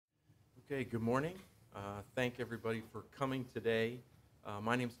Okay, good morning. Thank everybody for coming today.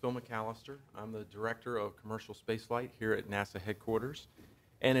 My name is Phil McAllister. I'm the Director of Commercial Spaceflight here at NASA headquarters.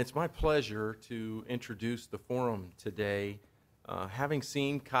 And it's my pleasure to introduce the forum today. Having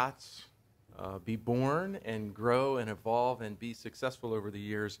seen COTS be born and grow and evolve and be successful over the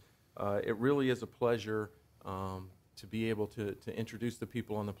years, it really is a pleasure to be able to introduce the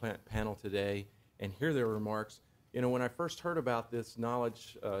people on the panel today and hear their remarks. You know, when I first heard about this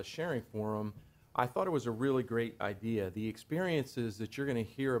knowledge sharing forum, I thought it was a really great idea. The experiences that you're going to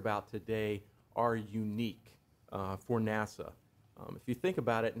hear about today are unique for NASA. If you think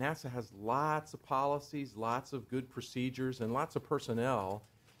about it, NASA has lots of policies, lots of good procedures, and lots of personnel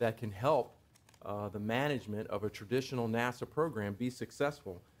that can help the management of a traditional NASA program be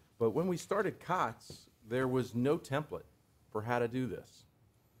successful. But when we started COTS, there was no template for how to do this.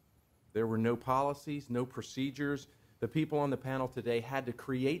 There were no policies, no procedures. The people on the panel today had to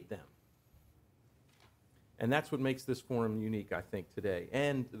create them. And that's what makes this forum unique, I think, today.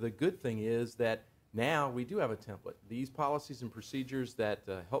 And the good thing is that now we do have a template. These policies and procedures that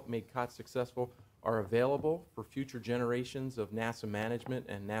help make COTS successful are available for future generations of NASA management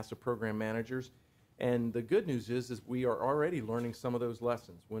and NASA program managers. And the good news is we are already learning some of those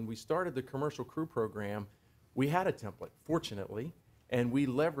lessons. When we started the Commercial Crew Program, we had a template, fortunately. And we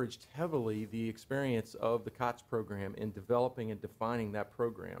leveraged heavily the experience of the COTS program in developing and defining that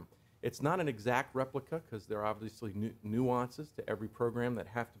program. It's not an exact replica because there are obviously nuances to every program that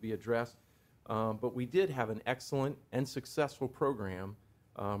have to be addressed, but we did have an excellent and successful program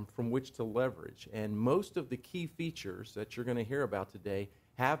from which to leverage. And most of the key features that you're going to hear about today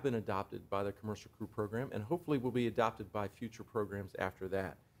have been adopted by the Commercial Crew Program and hopefully will be adopted by future programs after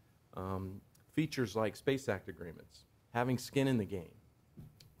that. Features like Space Act agreements, having skin in the game,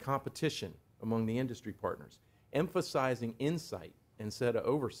 competition among the industry partners, emphasizing insight instead of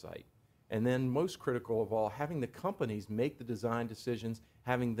oversight, and then most critical of all, having the companies make the design decisions,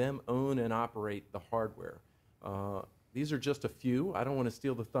 having them own and operate the hardware. These are just a few. I don't want to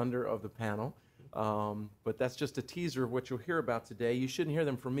steal the thunder of the panel, but that's just a teaser of what you'll hear about today. You shouldn't hear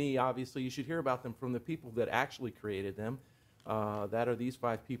them from me, obviously. You should hear about them from the people that actually created them. That are these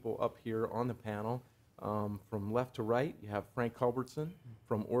 5 people up here on the panel. From left to right, you have Frank Culbertson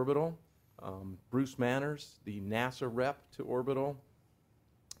from Orbital, Bruce Manners, the NASA rep to Orbital,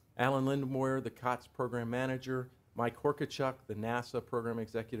 Alan Lindenmoyer, the COTS program manager, Mike Horkachuk, the NASA program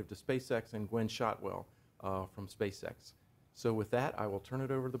executive to SpaceX, and Gwen Shotwell from SpaceX. So with that, I will turn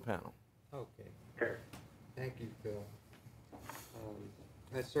it over to the panel. Okay. Thank you, Phil.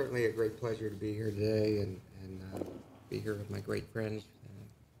 It's certainly a great pleasure to be here today and be here with my great friends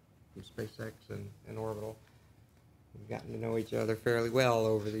from SpaceX and Orbital. We've gotten to know each other fairly well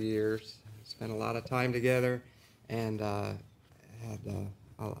over the years. Spent a lot of time together and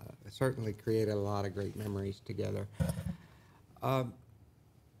certainly created a lot of great memories together.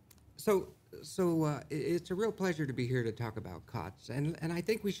 So it's a real pleasure to be here to talk about COTS. And I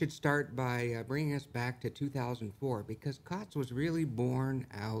think we should start by bringing us back to 2004 because COTS was really born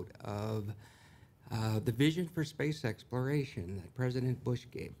out of the vision for space exploration that President Bush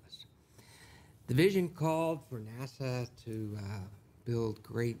gave us. The vision called for NASA to build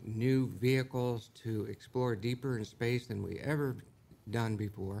great new vehicles to explore deeper in space than we ever done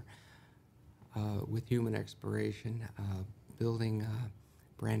before with human exploration, building a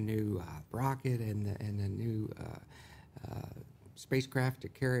brand new rocket and a new spacecraft to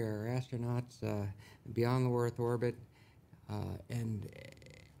carry our astronauts beyond the Earth orbit and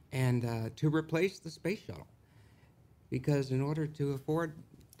to replace the space shuttle. Because in order to afford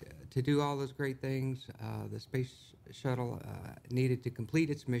to do all those great things, the space shuttle needed to complete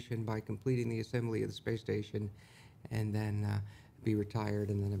its mission by completing the assembly of the space station and then be retired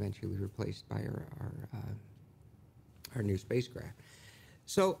and then eventually replaced by our new spacecraft.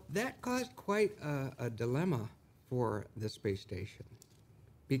 So that caused quite a dilemma for the space station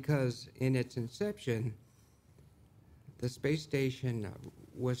because in its inception, the space station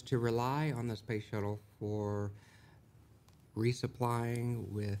was to rely on the space shuttle for resupplying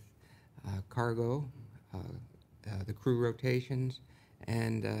with cargo, the crew rotations,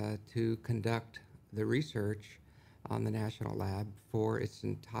 and to conduct the research on the National Lab for its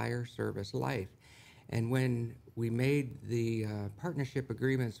entire service life. And when we made the partnership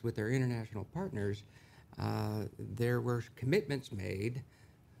agreements with our international partners, there were commitments made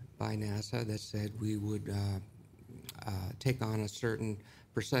by NASA that said we would take on a certain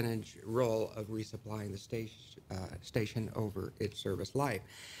percentage role of resupplying the station over its service life.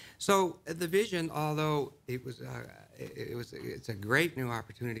 So the vision, although it's a great new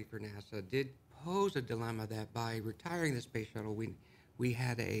opportunity for NASA, did pose a dilemma that by retiring the space shuttle, we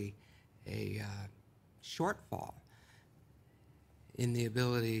had a shortfall in the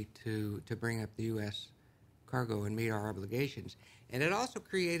ability to bring up the U.S. cargo and meet our obligations. And it also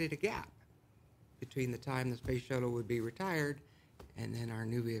created a gap between the time the space shuttle would be retired and then our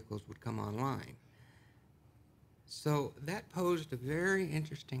new vehicles would come online. So that posed a very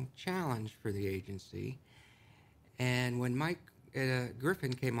interesting challenge for the agency. And when Mike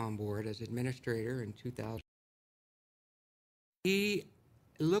Griffin came on board as administrator in 2000, he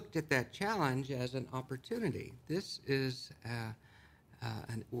looked at that challenge as an opportunity. This is,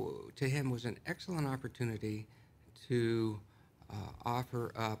 to him, was an excellent opportunity to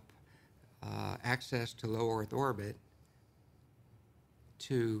offer up access to low Earth orbit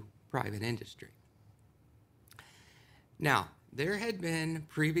to private industry. Now, there had been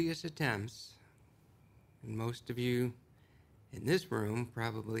previous attempts, and most of you in this room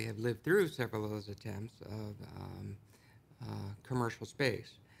probably have lived through several of those attempts of commercial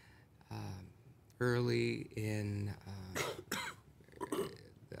space. Early in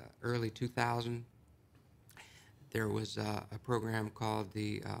the early 2000, there was a program called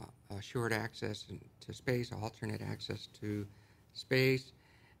the Assured Access to Space, Alternate Access to Space,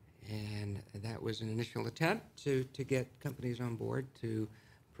 and that was an initial attempt to get companies on board to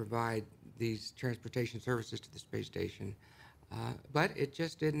provide these transportation services to the space station, but it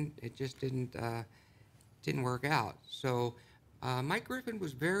just didn't work out. So Mike Griffin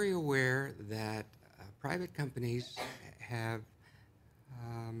was very aware that private companies have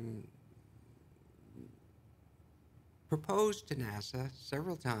proposed to NASA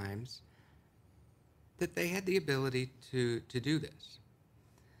several times that they had the ability to do this.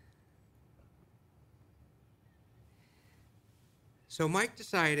 So Mike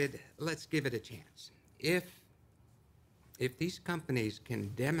decided, let's give it a chance. If these companies can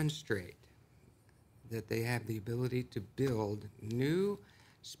demonstrate that they have the ability to build new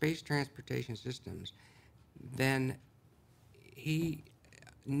space transportation systems, then he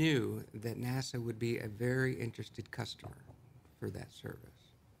knew that NASA would be a very interested customer for that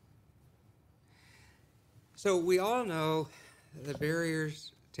service. So we all know the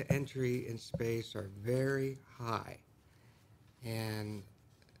barriers to entry in space are very high, and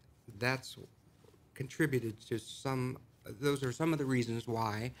that's contributed to those are some of the reasons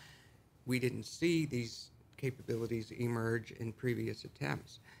why we didn't see these capabilities emerge in previous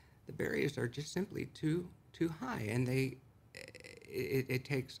attempts. The barriers are just simply too high, and it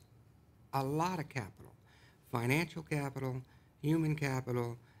takes a lot of capital, financial capital, human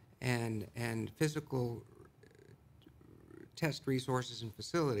capital, and physical test resources and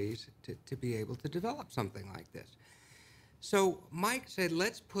facilities to be able to develop something like this. So Mike said,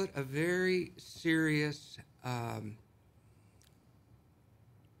 let's put a very serious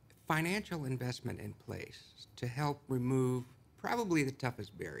financial investment in place to help remove probably the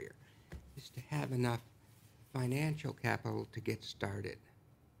toughest barrier, is to have enough financial capital to get started.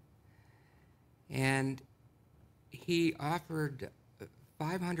 And he offered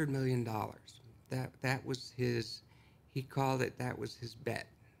 $500 million. That was his, he called it, that was his bet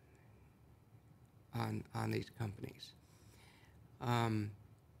on these companies. And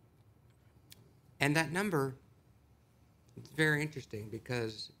that number is very interesting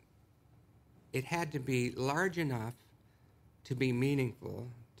because it had to be large enough to be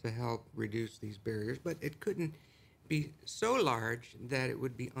meaningful to help reduce these barriers, but it couldn't be so large that it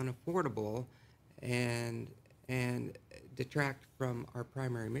would be unaffordable and detract from our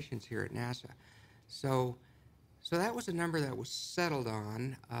primary missions here at NASA. So that was a number that was settled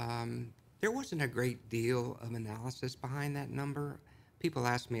on. There wasn't a great deal of analysis behind that number. People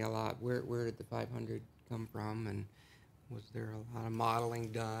ask me a lot, where did the 500 come from, and was there a lot of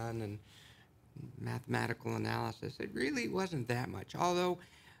modeling done and mathematical analysis? It really wasn't that much, although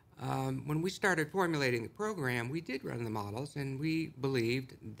when we started formulating the program, we did run the models, and we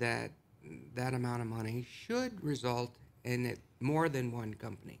believed that that amount of money should result in more than one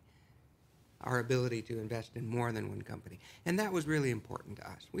company, our ability to invest in more than one company. And that was really important to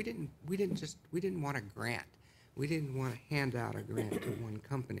us. We didn't want a grant. We didn't want to hand out a grant to one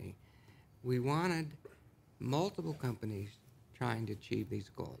company. We wanted multiple companies trying to achieve these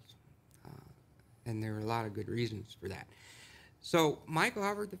goals. And there are a lot of good reasons for that. So Mike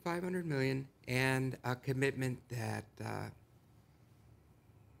offered the $500 million and a commitment that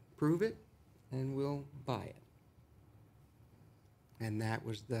prove it and we'll buy it. And that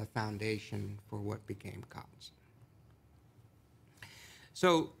was the foundation for what became COTS.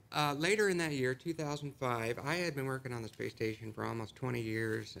 So later in that year, 2005, I had been working on the space station for almost 20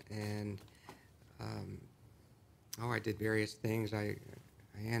 years, and I did various things. I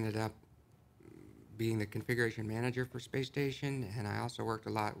ended up being the configuration manager for space station, and I also worked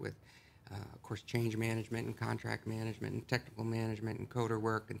a lot with of course, change management and contract management and technical management and coder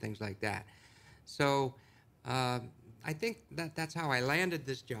work and things like that. So I think that's how I landed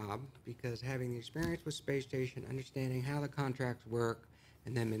this job, because having the experience with space station, understanding how the contracts work,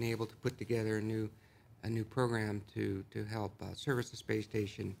 and then being able to put together a new program to help service the space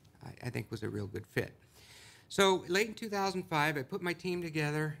station, I think was a real good fit. So late in 2005, I put my team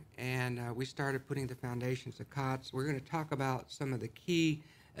together, and we started putting the foundations of COTS. We're going to talk about some of the key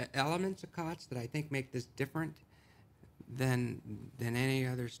elements of COTS that I think make this different than any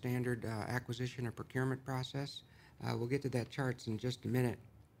other standard acquisition or procurement process. We'll get to that charts in just a minute.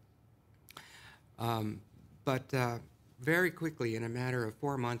 But very quickly, in a matter of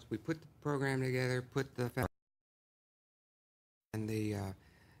 4 months, we put the program together, put the and the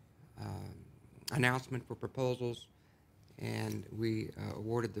announcement for proposals, and we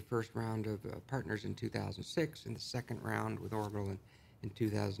awarded the first round of partners in 2006 and the second round with Orbital in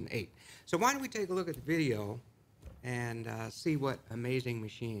 2008. So why don't we take a look at the video and see what amazing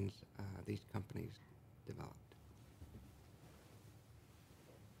machines these companies developed.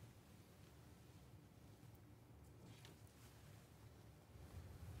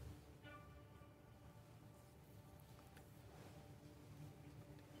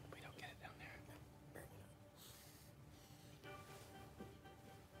 We don't get it down there.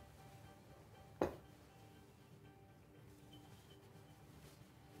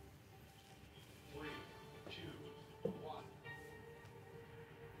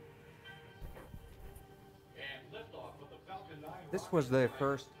 This was the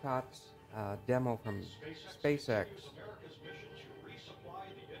first COTS demo from SpaceX.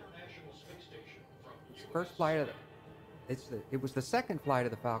 It's the first flight of it was the second flight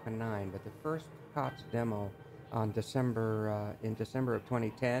of the Falcon 9, but the first COTS demo on in December of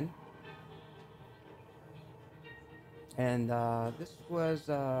 2010. And this was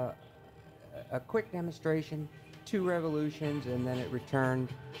a quick demonstration, 2 revolutions, and then it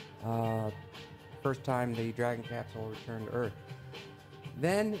returned. First time the Dragon capsule returned to Earth.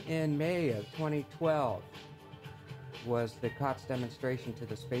 Then in May of 2012 was the COTS demonstration to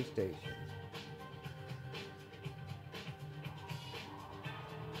the space station.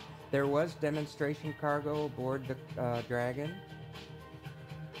 There was demonstration cargo aboard the Dragon.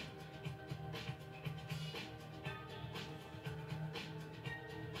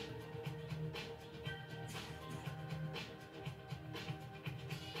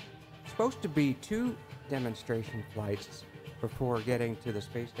 Supposed to be 2 demonstration flights before getting to the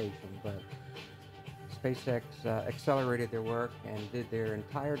space station, but SpaceX accelerated their work and did their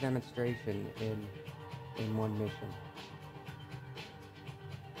entire demonstration in one mission.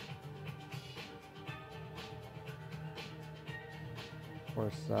 Of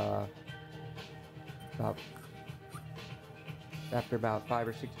course, after about 5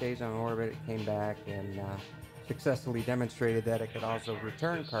 or 6 days on orbit, it came back and successfully demonstrated that it could also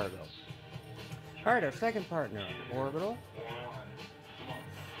return cargo. All right, our second partner, Orbital.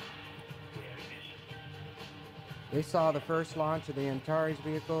 They saw the first launch of the Antares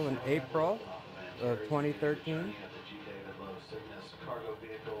vehicle in April of 2013.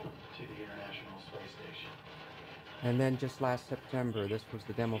 And then just last September, this was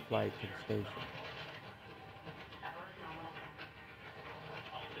the demo flight to the station.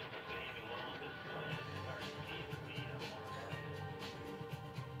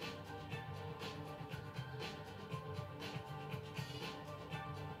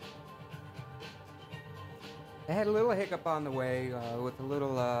 They had a little hiccup on the way with a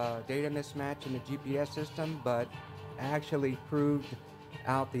little data mismatch in the GPS system, but actually proved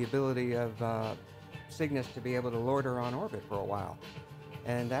out the ability of Cygnus to be able to loiter on orbit for a while.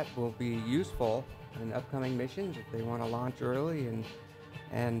 And that will be useful in upcoming missions if they want to launch early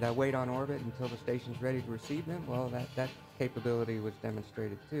and wait on orbit until the station's ready to receive them. Well, that capability was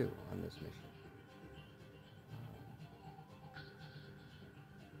demonstrated too on this mission.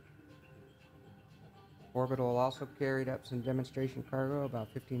 Orbital also carried up some demonstration cargo, about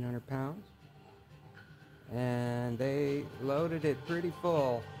 1,500 pounds. And they loaded it pretty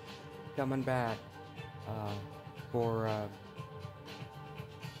full coming back for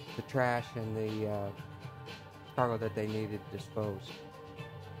the trash and the cargo that they needed disposed.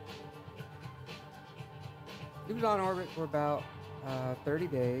 It was on orbit for about 30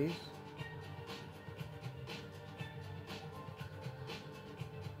 days.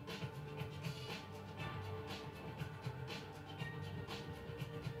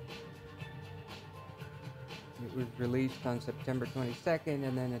 It was released on September 22nd,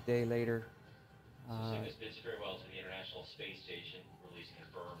 and then a day later. Cygnus bids farewell to the International Space Station. Release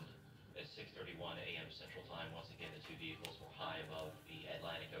confirmed at 6:31 a.m. Central Time. Once again, the 2 vehicles were high above the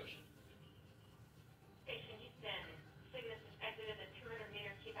Atlantic Ocean.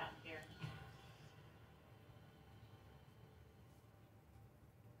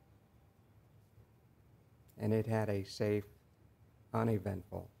 and it had a safe,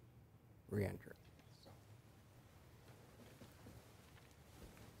 uneventful reentry.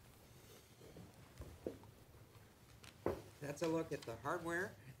 That's a look at the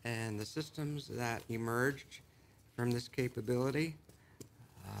hardware and the systems that emerged from this capability.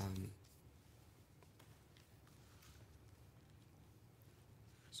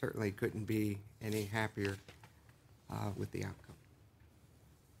 Certainly couldn't be any happier with the outcome.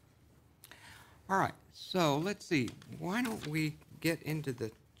 All right, so let's see. Why don't we get into the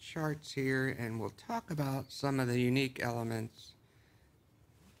charts here, and we'll talk about some of the unique elements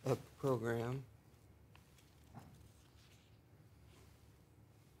of the program.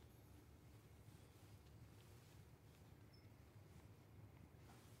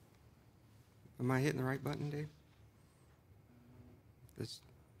 Am I hitting the right button, Dave? This,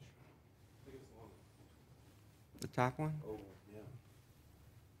 the top one? Oh, yeah.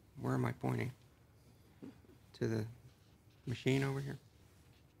 Where am I pointing? To the machine over here?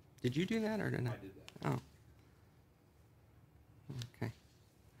 Did you do that or did I? I did that. Oh. Okay.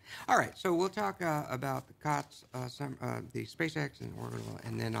 All right, so we'll talk about the COTS, the SpaceX and Orbital,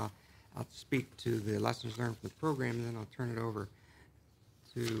 and then I'll speak to the lessons learned from the program, and then I'll turn it over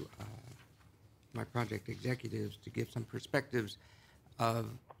to my project executives to give some perspectives of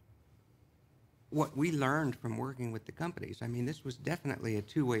what we learned from working with the companies. I mean, this was definitely a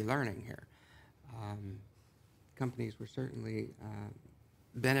two-way learning here. Companies were certainly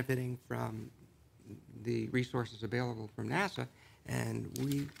benefiting from the resources available from NASA, and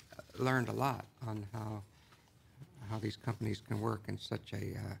we learned a lot on how these companies can work in such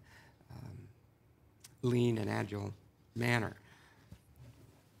a lean and agile manner.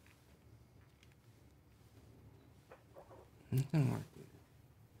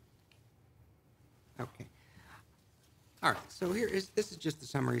 Okay. All right, so this is just a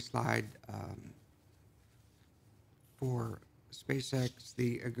summary slide for SpaceX.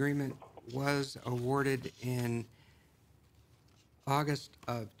 The agreement was awarded in August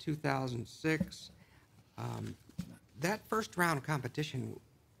of 2006. That first round of competition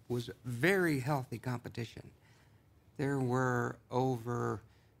was very healthy competition. There were over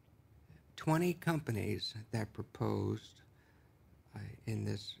 20 companies that proposed in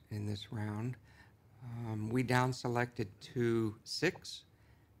this round. We down selected to 6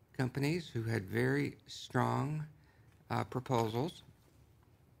 companies who had very strong proposals.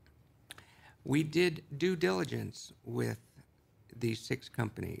 We did due diligence with these 6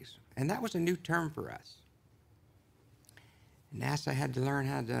 companies, and that was a new term for us. NASA had to learn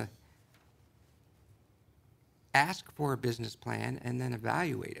how to ask for a business plan and then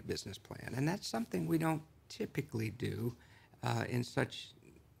evaluate a business plan, and that's something we don't typically do in such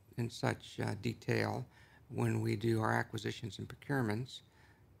detail when we do our acquisitions and procurements.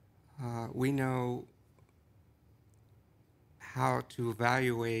 We know how to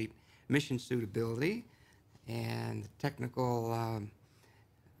evaluate mission suitability and technical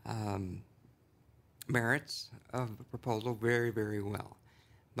merits of a proposal very, very well.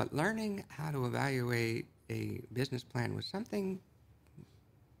 But learning how to evaluate a business plan was something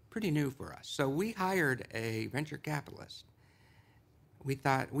pretty new for us. So we hired a venture capitalist.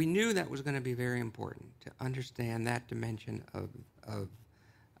 We knew that was going to be very important to understand that dimension of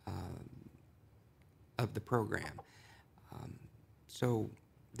the program. So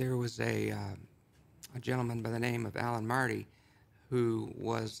there was a gentleman by the name of Alan Marty, who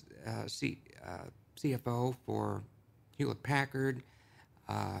was CFO for Hewlett-Packard.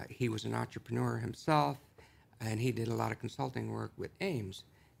 He was an entrepreneur himself, and he did a lot of consulting work with Ames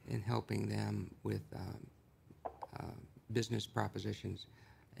in helping them with business propositions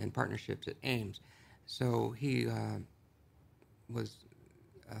and partnerships at Ames. So he was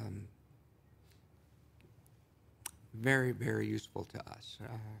very, very useful to us.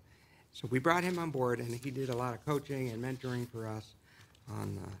 So we brought him on board, and he did a lot of coaching and mentoring for us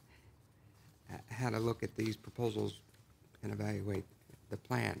on how to look at these proposals and evaluate the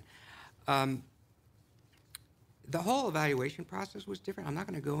plan. The whole evaluation process was different. I'm not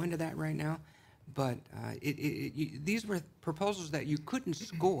going to go into that right now, but these were proposals that you couldn't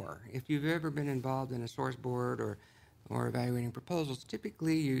score. If you've ever been involved in a source board or evaluating proposals,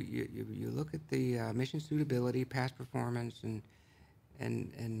 typically you look at the mission suitability, past performance, and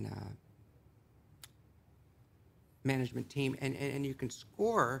management team, and you can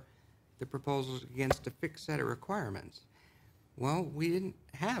score the proposals against a fixed set of requirements. Well, we didn't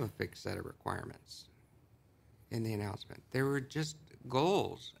have a fixed set of requirements in the announcement. There were just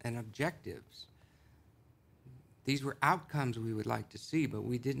goals and objectives. These were outcomes we would like to see, but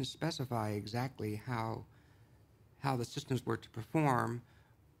we didn't specify exactly how the systems were to perform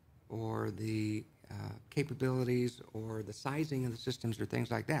or the capabilities or the sizing of the systems or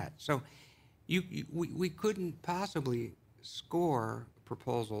things like that. So we couldn't possibly score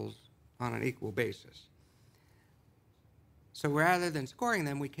proposals on an equal basis. So rather than scoring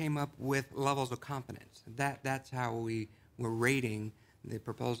them, we came up with levels of confidence. That's how we were rating the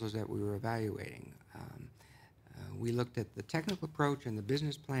proposals that we were evaluating. We looked at the technical approach and the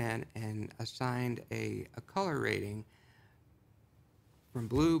business plan and assigned a color rating from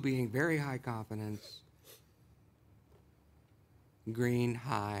blue being very high confidence, green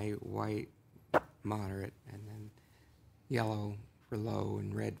high, white moderate, and then yellow for low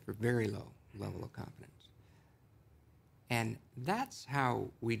and red for very low level of confidence. And that's how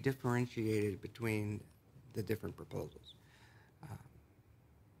we differentiated between the different proposals,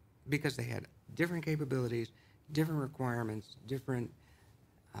 because they had different capabilities, different requirements, different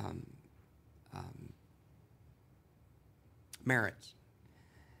merits.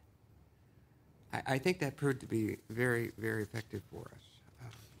 I think that proved to be very, very effective for us.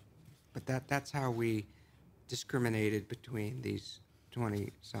 But that's how we discriminated between these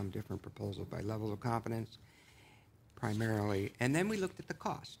 20-some different proposals by level of confidence, primarily. And then we looked at the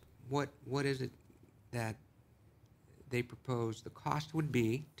cost. What is it that they proposed the cost would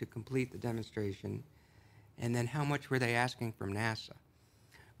be to complete the demonstration, and then how much were they asking from NASA?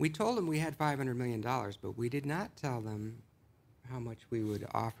 We told them we had $500 million, but we did not tell them how much we would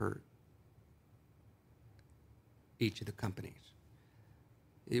offer each of the companies.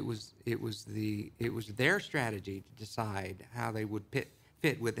 It was their strategy to decide how they would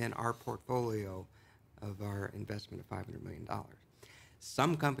fit within our portfolio of our investment of $500 million.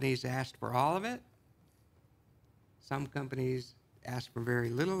 Some companies asked for all of it. Some companies asked for very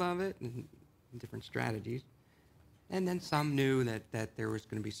little of it, and different strategies. And then some knew that there was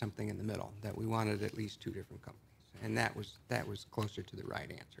going to be something in the middle, that we wanted at least two different companies. And that was closer to the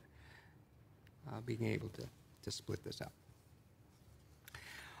right answer, being able to split this up.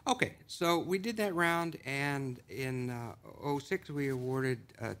 Okay, so we did that round, and in 06 we awarded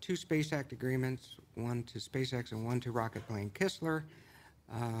 2 Space Act agreements, one to SpaceX and one to Rocket Plane Kistler.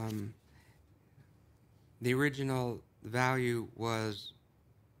 The original value was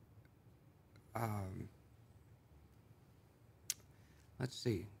let's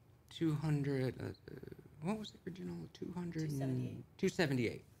see, 200, what was the original?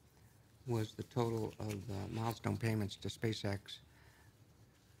 278 was the total of milestone payments to SpaceX.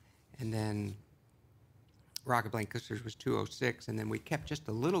 And then Rocket Plane Kistler's was 206, and then we kept just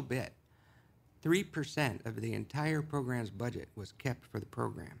a little bit. 3% of the entire program's budget was kept for the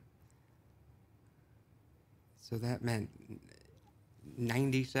program. So that meant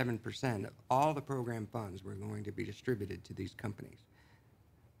 97% of all the program funds were going to be distributed to these companies,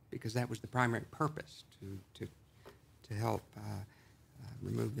 because that was the primary purpose, to help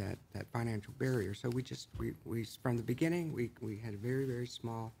remove that financial barrier. So we from the beginning, we had a very, very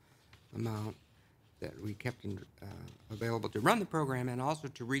small amount that we kept available to run the program, and also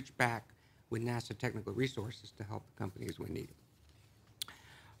to reach back with NASA technical resources to help the companies we needed.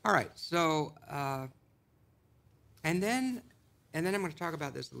 All right, so and then I'm going to talk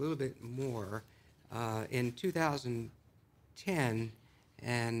about this a little bit more. In 2010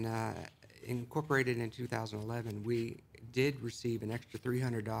 and incorporated in 2011, we did receive an extra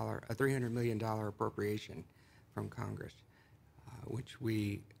 $300 million appropriation from Congress, which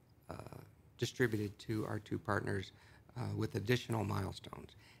we distributed to our 2 partners with additional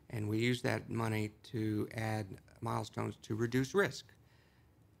milestones. And we used that money to add milestones to reduce risk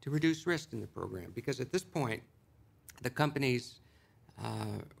in the program. Because at this point, the companies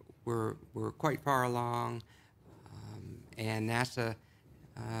were quite far along, and NASA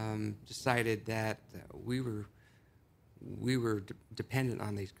decided that we were dependent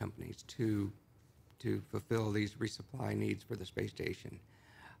on these companies to fulfill these resupply needs for the space station.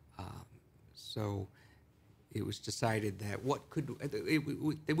 So it was decided that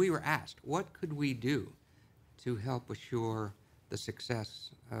we were asked, what could we do to help assure the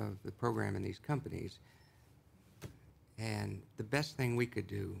success of the program in these companies? And the best thing we could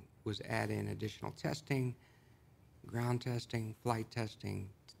do was add in additional testing, ground testing, flight testing,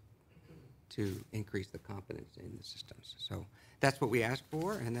 to increase the confidence in the systems. So that's what we asked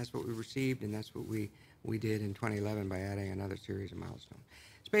for, and that's what we received, and that's what we did in 2011 by adding another series of milestones.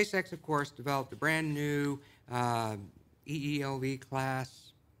 SpaceX, of course, developed a brand new EELV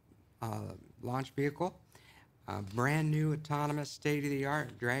class launch vehicle, a brand new autonomous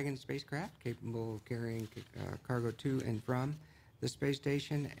state-of-the-art Dragon spacecraft capable of carrying cargo to and from the space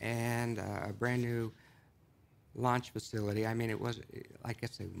station, and a brand new launch facility. I mean, it was, I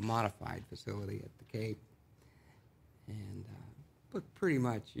guess, a modified facility at the Cape, and but pretty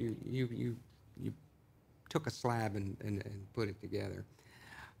much you took a slab and put it together.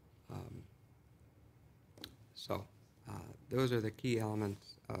 So those are the key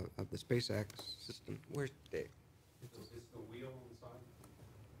elements of the SpaceX system. Where's Dave? Is the wheel on the side?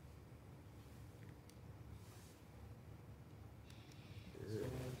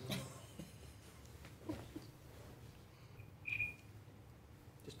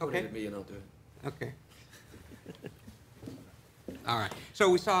 Just point Okay. it at me and I'll do it. Okay. All right. So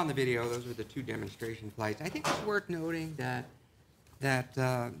we saw in the video, those were the 2 demonstration flights. I think it's worth noting that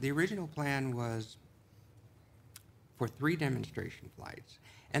the original plan was for 3 demonstration flights.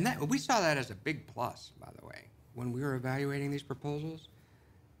 And that we saw that as a big plus, by the way, when we were evaluating these proposals.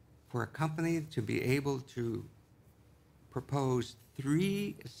 For a company to be able to propose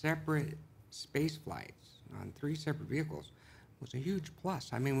 3 separate space flights on 3 separate vehicles was a huge plus.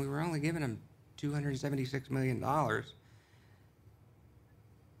 I mean, we were only giving them $276 million.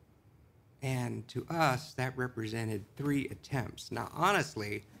 And to us, that represented 3 attempts. Now,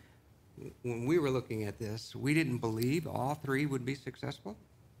 honestly, when we were looking at this, we didn't believe all 3 would be successful.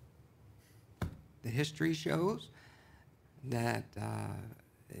 The history shows that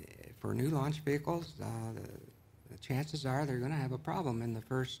for new launch vehicles, the chances are they're going to have a problem in the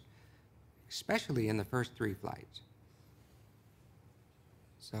first, especially in the first 3 flights.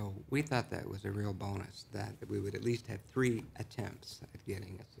 So we thought that was a real bonus, that we would at least have 3 attempts at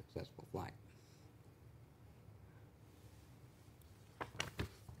getting a successful flight.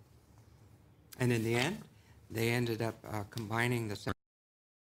 And in the end, they ended up combining the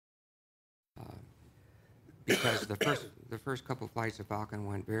because the first couple of flights of Falcon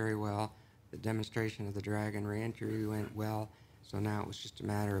went very well. The demonstration of the Dragon reentry went well. So now it was just a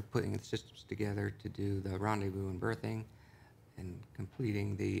matter of putting the systems together to do the rendezvous and berthing and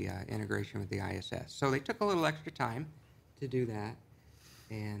completing the integration with the ISS. So they took a little extra time to do that,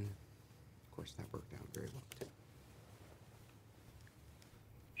 and of course that worked out very well too.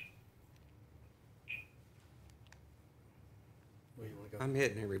 Where you want to go? I'm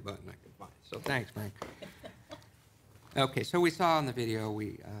hitting every button I can find, so thanks, Frank. Okay, so we saw in the video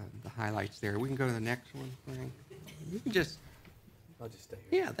the highlights there. We can go to the next one, Frank. You can just, I'll just stay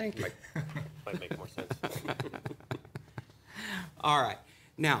here. yeah, thank you. Might make more sense. All right.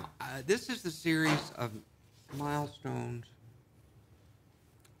 Now, this is the series of milestones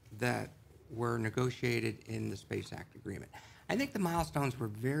that were negotiated in the Space Act Agreement. I think the milestones were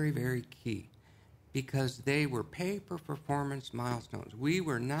very, very key because they were pay-for-performance milestones. We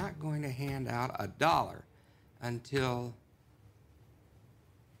were not going to hand out $1 until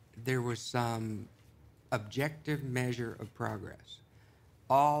there was some objective measure of progress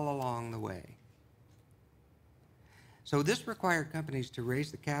all along the way. So this required companies to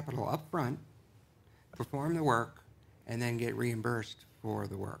raise the capital up front, perform the work, and then get reimbursed for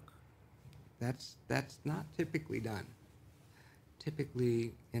the work. That's not typically done.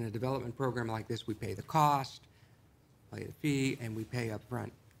 Typically, in a development program like this, we pay the cost, pay the fee, and we pay up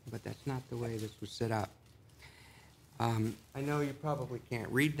front. But that's not the way this was set up. I know you probably can't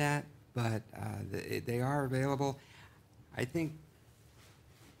read that, but they are available. I think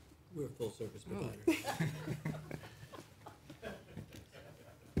We're a full service provider.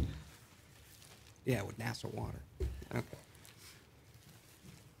 yeah, with NASA water. Okay.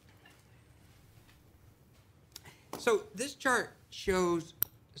 So this chart shows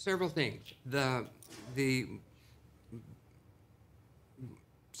several things. The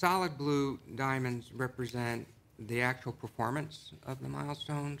solid blue diamonds represent the actual performance of the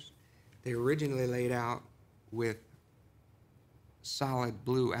milestones. They were originally laid out with solid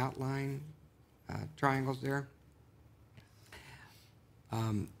blue outline triangles there.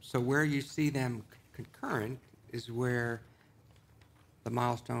 So where you see them concurrent is where the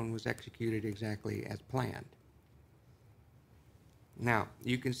milestone was executed exactly as planned. Now,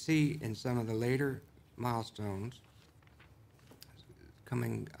 you can see in some of the later milestones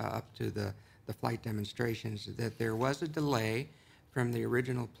coming up to the flight demonstrations that there was a delay from the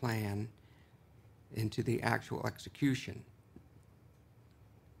original plan into the actual execution.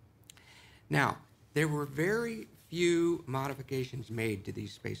 Now, there were very few modifications made to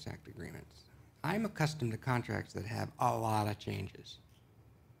these Space Act agreements. I'm accustomed to contracts that have a lot of changes.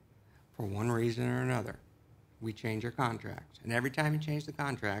 For one reason or another, we change our contracts. And every time you change the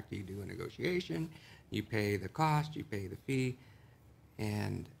contract, you do a negotiation, you pay the cost, you pay the fee,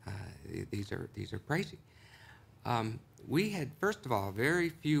 and these are pricey. We had, first of all, very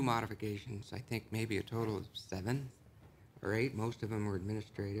few modifications. I think maybe a total of 7 or 8. Most of them were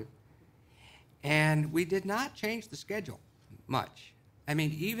administrative. And we did not change the schedule much. I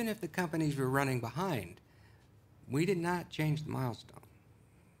mean, even if the companies were running behind, we did not change the milestone.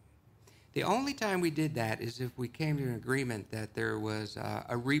 The only time we did that is if we came to an agreement that there was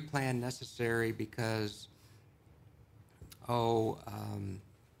a replan necessary because,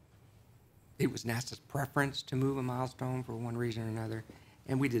 it was NASA's preference to move a milestone for one reason or another.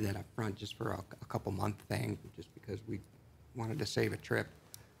 And we did that up front just for a couple month thing, just because we wanted to save a trip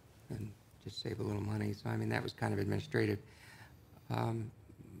and just save a little money. So, I mean, that was kind of administrative.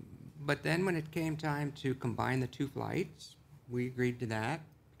 But then when it came time to combine the two flights, we agreed to that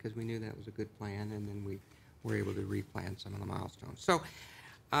because we knew that was a good plan, and then we were able to replan some of the milestones. So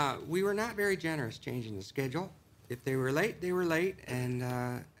we were not very generous changing the schedule. If they were late, they were late, and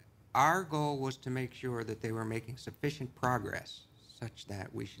our goal was to make sure that they were making sufficient progress such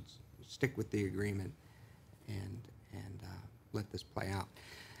that we should stick with the agreement and let this play out.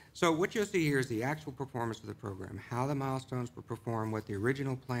 So what you'll see here is the actual performance of the program, how the milestones were performed, what the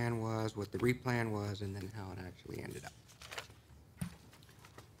original plan was, what the replan was, and then how it actually ended up.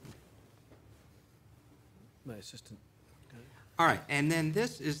 My assistant. All right, and then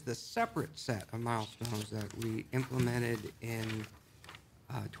this is the separate set of milestones that we implemented in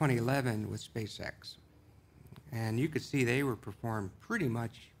 2011 with SpaceX. And you could see they were performed pretty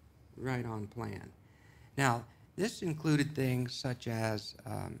much right on plan. Now, this included things such as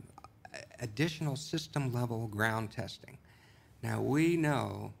additional system-level ground testing. Now, we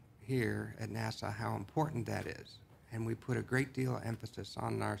know here at NASA how important that is, and we put a great deal of emphasis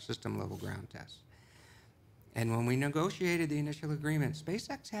on our system-level ground tests. And when we negotiated the initial agreement,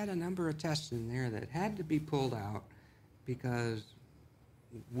 SpaceX had a number of tests in there that had to be pulled out because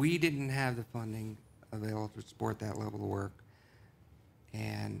we didn't have the funding available to support that level of work.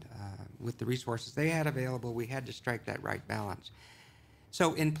 And with the resources they had available, we had to strike that right balance.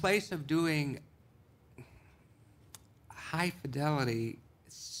 So in place of doing high fidelity,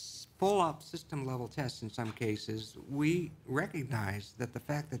 full-up system-level tests in some cases, we recognized that the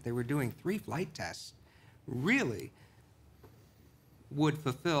fact that they were doing 3 flight tests really would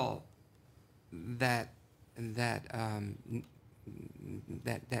fulfill that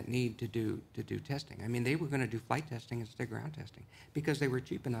need to do testing. I mean, they were going to do flight testing instead of ground testing because they were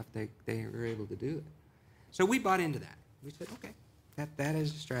cheap enough. They were able to do it. So we bought into that. We said, okay, that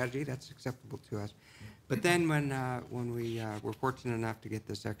is a strategy that's acceptable to us. But then when we were fortunate enough to get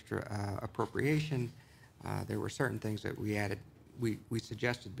this extra appropriation, there were certain things that we added. We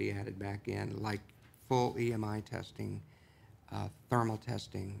suggested be added back in, like full EMI testing, thermal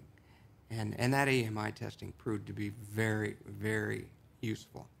testing, and that EMI testing proved to be very, very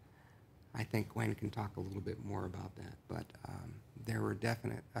useful. I think Gwen can talk a little bit more about that, but there were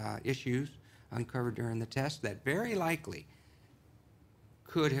definite issues uncovered during the test that very likely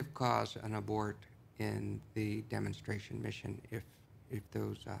could have caused an abort in the demonstration mission if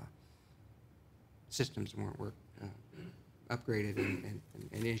those systems weren't upgraded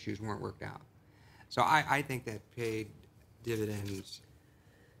and issues weren't worked out. So I think that paid dividends,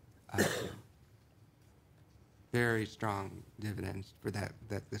 very strong dividends for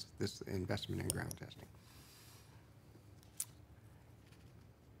this investment in ground testing.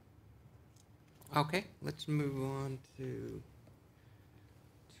 Okay, let's move on to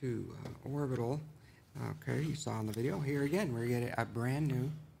Orbital. Okay, you saw in the video. Here again, we're getting a brand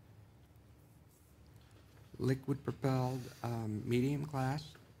new liquid-propelled medium class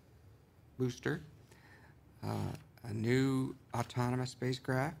booster, a new autonomous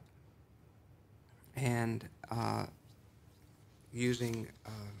spacecraft, and using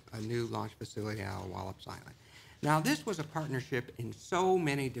a new launch facility out of Wallops Island. Now, this was a partnership in so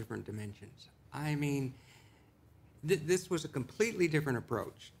many different dimensions. I mean, this was a completely different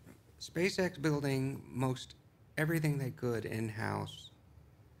approach. SpaceX building most everything they could in-house,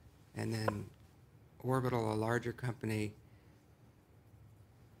 and then Orbital, a larger company,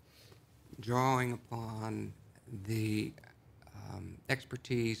 drawing upon the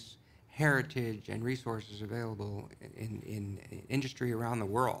expertise, heritage, and resources available in industry around the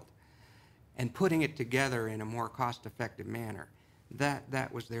world, and putting it together in a more cost-effective manner.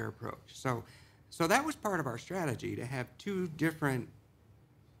 That was their approach. So that was part of our strategy, to have 2 different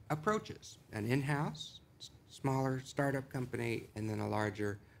approaches: an in-house, smaller startup company, and then a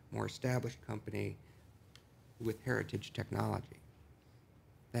larger, more established company with heritage technology.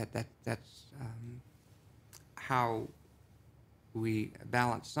 That's how we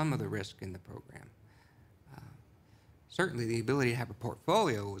balance some of the risk in the program. Certainly the ability to have a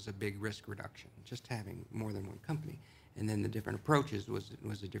portfolio was a big risk reduction, just having more than one company. And then the different approaches was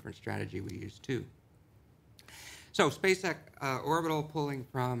a different strategy we used too. So SpaceX Orbital, pulling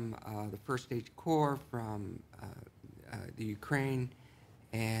from the first stage core from the Ukraine,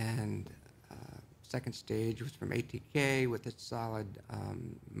 and second stage was from ATK with its solid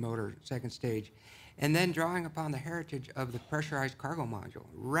motor second stage. And then drawing upon the heritage of the pressurized cargo module,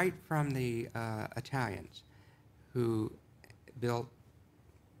 right from the Italians who built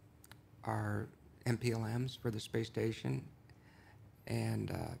our MPLMs for the space station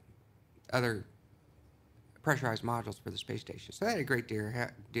and other pressurized modules for the space station. So that had a great deal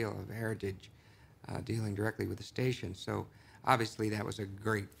of heritage dealing directly with the station. So obviously that was a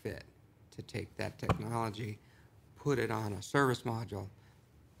great fit to take that technology, put it on a service module,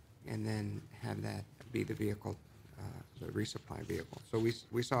 and then have that be the vehicle, the resupply vehicle. So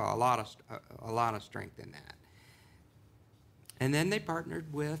we saw a lot of strength in that. And then they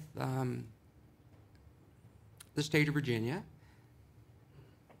partnered with the state of Virginia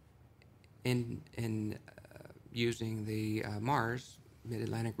in using the Mars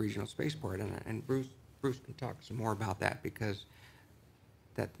Mid-Atlantic Regional Spaceport, and Bruce can talk some more about that, because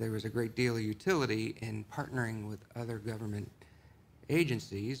that there was a great deal of utility in partnering with other government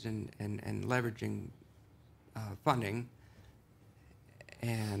agencies and leveraging funding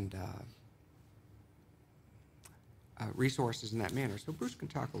and resources in that manner. So Bruce can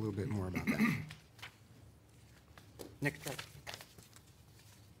talk a little bit more about that. Next chart.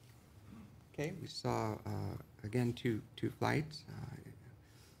 Okay, we saw again two flights,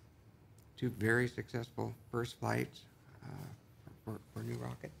 two very successful first flights for new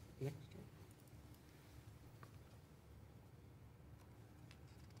rocket. Next.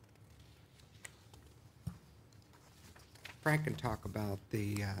 Frank can talk about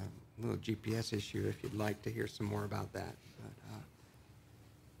the little GPS issue if you'd like to hear some more about that. But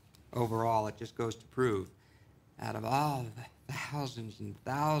overall, it just goes to prove, out of all the thousands and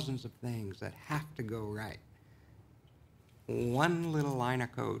thousands of things that have to go right, one little line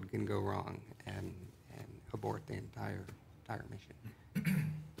of code can go wrong and abort the entire mission.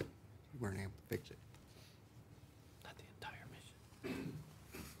 We weren't able to fix it. Not the entire mission.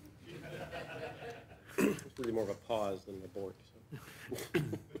 It's really more of a pause than an abort. So.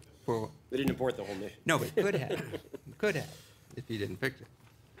 Well, They didn't abort the whole mission. no, but could have. Could have, if you didn't fix it.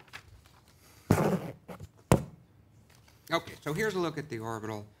 Okay, so here's a look at the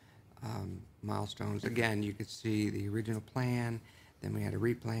orbital milestones. Again, you could see the original plan, then we had a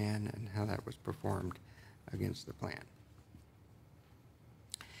replan, and how that was performed against the plan.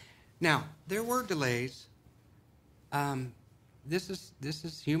 Now, there were delays. This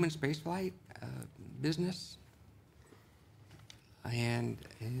is human spaceflight business, and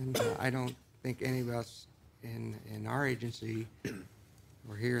I don't think any of us in our agency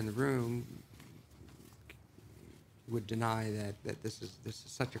or here in the room would deny that this is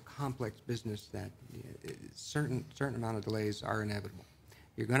such a complex business that certain amount of delays are inevitable.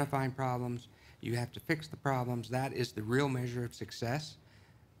 You're going to find problems. You have to fix the problems. That is the real measure of success,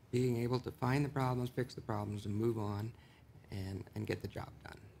 being able to find the problems, fix the problems, and move on and get the job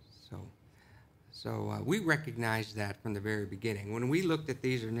done. So we recognized that from the very beginning. When we looked at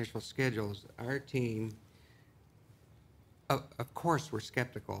these initial schedules, our team, of course, were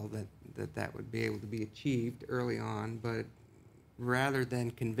skeptical that would be able to be achieved early on, but rather than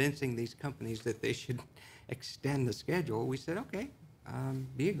convincing these companies that they should extend the schedule, we said, okay,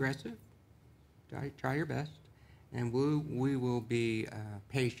 be aggressive, try your best, and we will be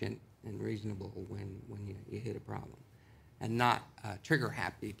patient and reasonable when you hit a problem, and not trigger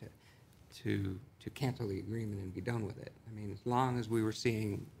happy to cancel the agreement and be done with it. I mean, as long as we were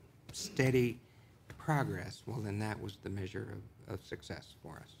seeing steady progress, well, then that was the measure of success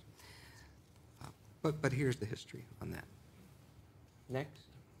for us. But here's the history on that. Next.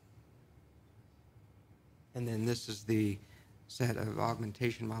 And then this is the set of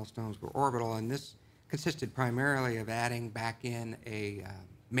augmentation milestones for Orbital, and this consisted primarily of adding back in a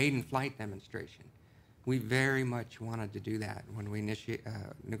maiden flight demonstration. We very much wanted to do that when we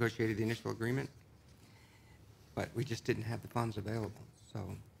negotiated the initial agreement, but we just didn't have the funds available. So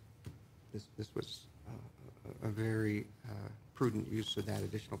this was a very prudent use of that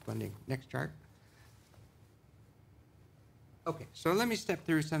additional funding. Next chart. Okay, so let me step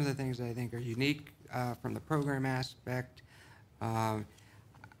through some of the things that I think are unique from the program aspect.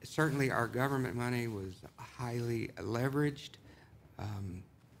 Certainly our government money was highly leveraged.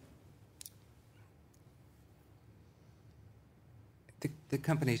 The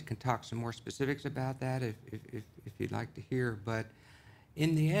companies can talk some more specifics about that if you'd like to hear, but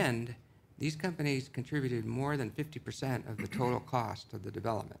in the end, these companies contributed more than 50% of the total cost of the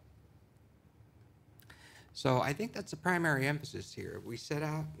development. So I think that's the primary emphasis here. We set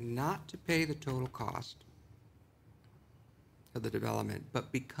out not to pay the total cost of the development,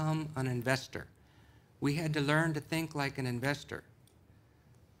 but become an investor. We had to learn to think like an investor.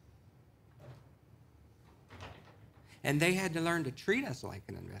 And they had to learn to treat us like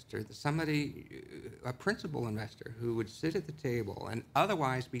an investor, somebody, a principal investor who would sit at the table and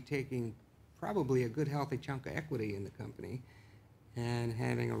otherwise be taking probably a good healthy chunk of equity in the company and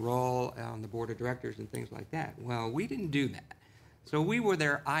having a role on the board of directors and things like that. Well, we didn't do that. So we were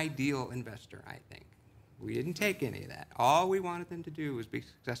their ideal investor, I think. We didn't take any of that. All we wanted them to do was be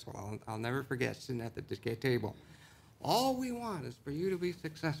successful. I'll never forget sitting at the table. All we want is for you to be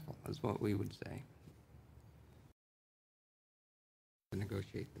successful, is what we would say. To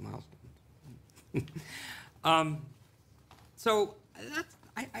negotiate the milestones. So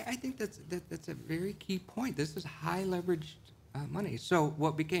I think that's a very key point. This is high leveraged money. So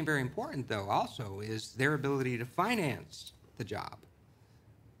what became very important, though, also is their ability to finance the job.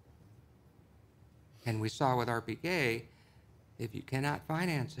 And we saw with RPK, if you cannot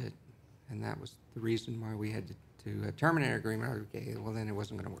finance it, and that was the reason why we had to terminate our agreement with RPK, well, then it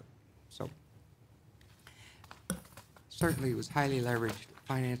wasn't going to work. So certainly it was highly leveraged.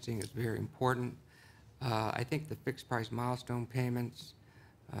 Financing is very important. I think the fixed price milestone payments,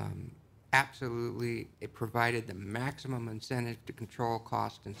 absolutely, it provided the maximum incentive to control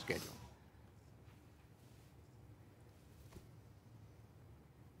cost and schedule.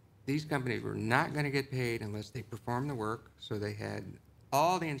 These companies were not going to get paid unless they performed the work, so they had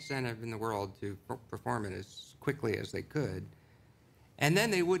all the incentive in the world to perform it as quickly as they could. And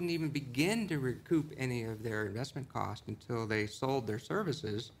then they wouldn't even begin to recoup any of their investment cost until they sold their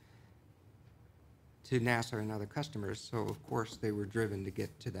services to NASA and other customers. So, of course, they were driven to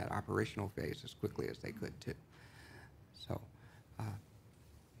get to that operational phase as quickly as they could, too. So,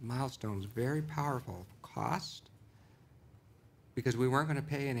 milestones, very powerful. Cost, because we weren't going to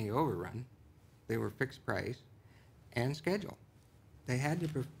pay any overrun. They were fixed price. And schedule. They had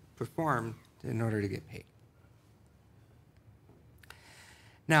to perform in order to get paid.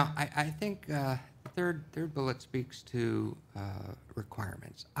 Now, I think the third bullet speaks to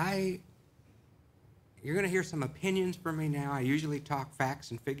requirements. You're going to hear some opinions from me now. I usually talk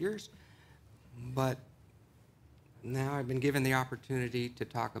facts and figures, but now I've been given the opportunity to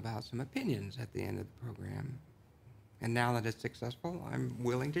talk about some opinions at the end of the program. And now that it's successful, I'm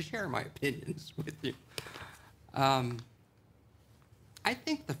willing to share my opinions with you. I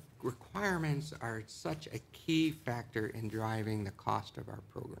think the requirements are such a key factor in driving the cost of our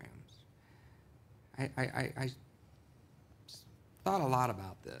programs. I thought a lot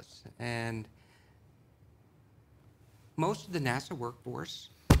about this, and most of the NASA workforce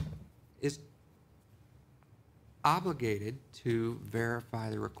is obligated to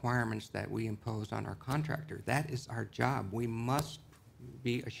verify the requirements that we impose on our contractor. That is our job. We must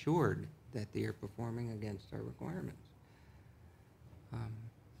be assured that they are performing against our requirements.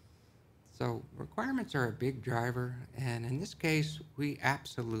 So requirements are a big driver, and in this case, we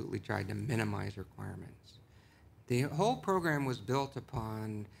absolutely tried to minimize requirements. The whole program was built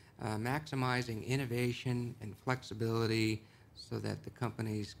upon maximizing innovation and flexibility so that the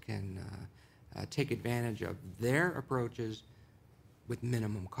companies can take advantage of their approaches with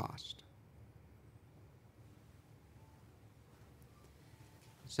minimum cost.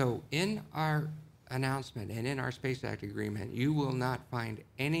 So in our announcement and in our Space Act agreement, you will not find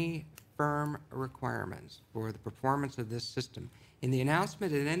any firm requirements for the performance of this system. In the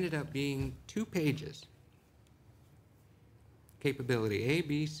announcement, it ended up being 2 pages. Capability A,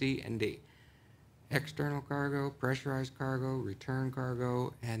 B, C, and D. External cargo, pressurized cargo, return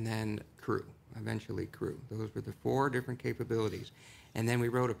cargo, and then crew, eventually crew. Those were the 4 different capabilities. And then we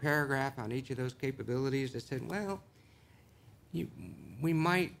wrote a paragraph on each of those capabilities that said, well, we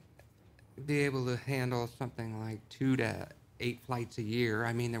might be able to handle something like 2 to 8 flights a year.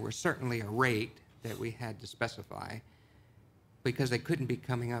 I mean, there was certainly a rate that we had to specify because they couldn't be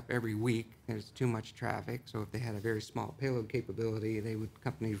coming up every week. There's too much traffic. So if they had a very small payload capability,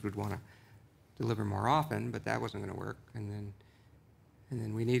 companies would want to deliver more often, but that wasn't going to work. And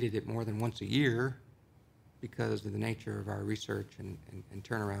then we needed it more than once a year because of the nature of our research and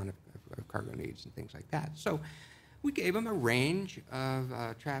turnaround of cargo needs and things like that. So we gave them a range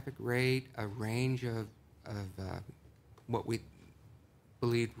of traffic rate, a range of what we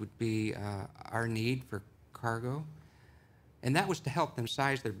believed would be our need for cargo. And that was to help them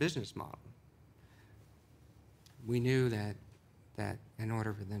size their business model. We knew that in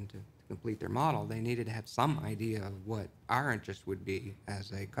order for them to complete their model, they needed to have some idea of what our interest would be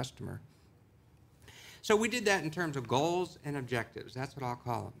as a customer. So we did that in terms of goals and objectives. That's what I'll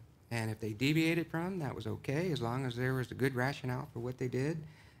call them. And if they deviated from, that was okay, as long as there was a good rationale for what they did.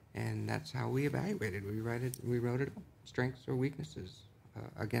 And that's how we evaluated. We wrote it up, strengths or weaknesses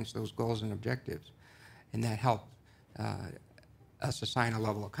against those goals and objectives. And that helped us assign a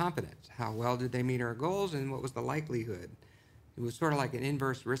level of confidence. How well did they meet our goals, and what was the likelihood? It was sort of like an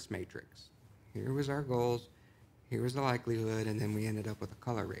inverse risk matrix. Here was our goals, here was the likelihood, and then we ended up with a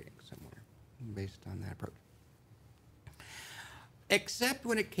color rating somewhere based on that approach. Except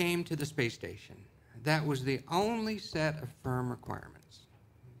when it came to the space station. That was the only set of firm requirements,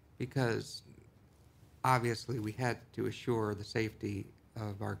 because obviously we had to assure the safety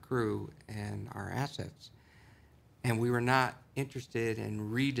of our crew and our assets. And we were not interested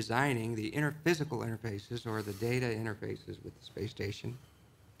in redesigning the physical interfaces or the data interfaces with the space station.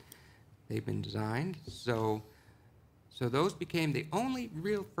 They've been designed. So those became the only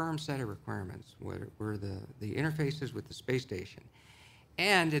real firm set of requirements were the interfaces with the space station.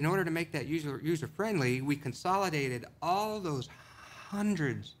 And in order to make that user-friendly, we consolidated all those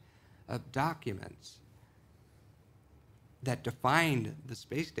hundreds of documents that defined the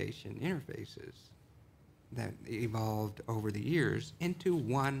space station interfaces that evolved over the years into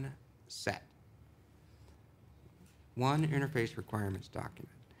one set, one interface requirements document,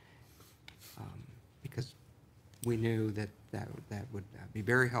 because we knew that would be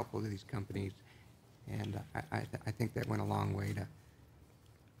very helpful to these companies, and I think that went a long way to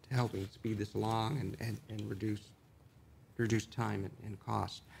helping speed this along and reduce time and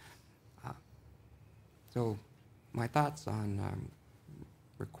cost. So my thoughts on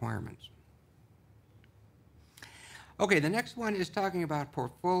requirements. Okay, the next one is talking about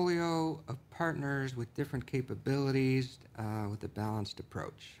portfolio of partners with different capabilities with a balanced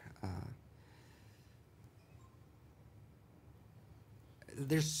approach.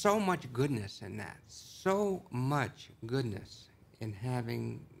 There's so much goodness in that, so much goodness in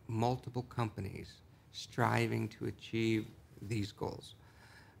having multiple companies striving to achieve these goals.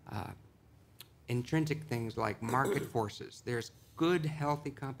 Intrinsic things like market forces. There's good,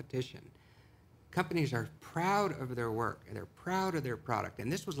 healthy competition. Companies are proud of their work and they're proud of their product. And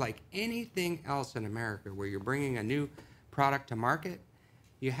this was like anything else in America where you're bringing a new product to market.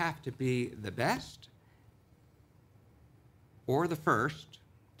 You have to be the best or the first,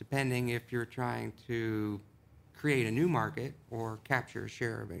 depending if you're trying to create a new market or capture a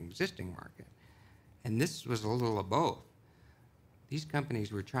share of an existing market. And this was a little of both. These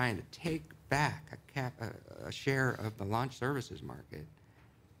companies were trying to take back a share of the launch services market,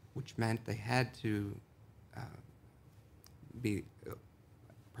 which meant they had to be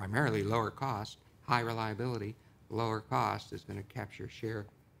primarily lower cost, high reliability, lower cost is going to capture share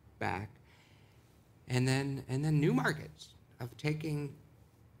back. And then new markets of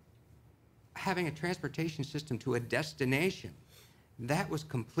having a transportation system to a destination. That was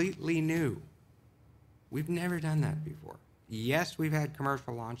completely new. We've never done that before. Yes, we've had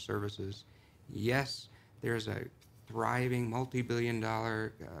commercial launch services. Yes, there's a thriving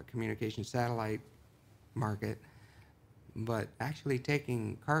multi-billion-dollar communication satellite market, but actually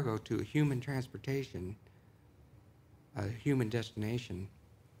taking cargo to a human transportation, a human destination,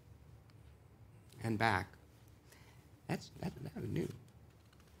 and back, that was new.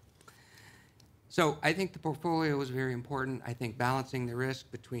 So I think the portfolio is very important. I think balancing the risk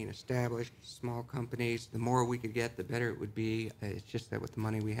between established small companies, the more we could get, the better it would be. It's just that with the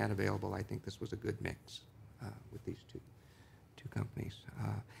money we had available, I think this was a good mix with these two companies.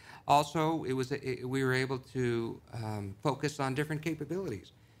 Also, we were able to focus on different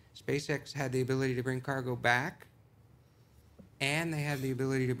capabilities. SpaceX had the ability to bring cargo back, and they had the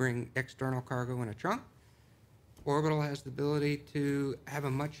ability to bring external cargo in a trunk. Orbital has the ability to have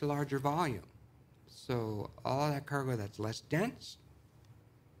a much larger volume. So all that cargo that's less dense,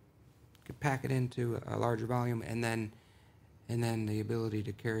 could pack it into a larger volume, and then the ability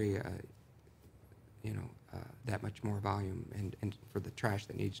to carry that much more volume and for the trash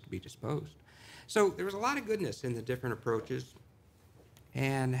that needs to be disposed. So there was a lot of goodness in the different approaches,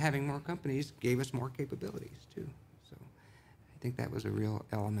 and having more companies gave us more capabilities too. So I think that was a real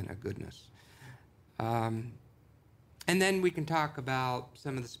element of goodness. And then we can talk about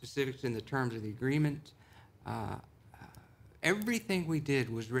some of the specifics in the terms of the agreement. Everything we did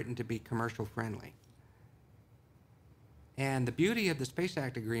was written to be commercial friendly. And the beauty of the Space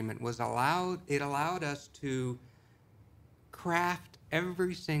Act Agreement was it allowed us to craft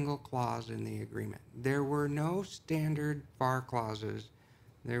every single clause in the agreement. There were no standard FAR clauses.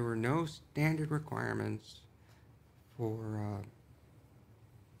 There were no standard requirements for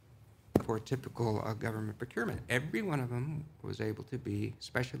typical government procurement. Every one of them was able to be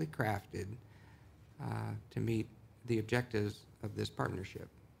specially crafted to meet the objectives of this partnership.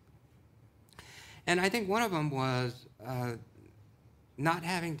 And I think one of them was not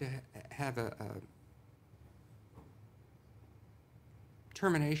having to have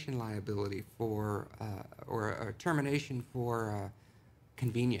termination liability for, or a termination for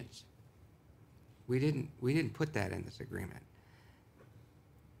convenience. We didn't put that in this agreement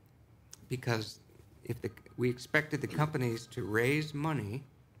because we expected the companies to raise money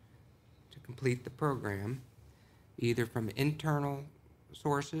to complete the program, either from internal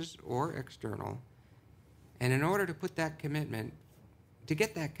sources or external. And in order to put that commitment, to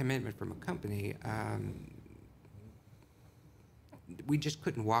get that commitment from a company, we just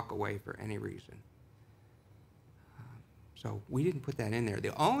couldn't walk away for any reason. So we didn't put that in there.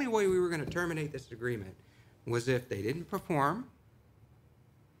 The only way we were going to terminate this agreement was if they didn't perform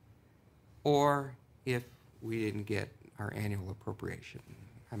or if we didn't get our annual appropriation.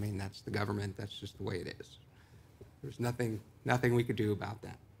 I mean, that's the government. That's just the way it is. There's nothing we could do about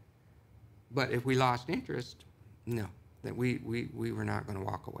that. But if we lost interest, no, that we were not going to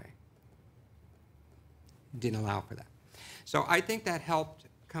walk away. Didn't allow for that. So I think that helped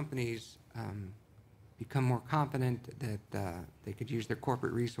companies become more confident that they could use their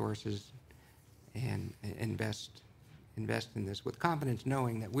corporate resources and invest in this with confidence,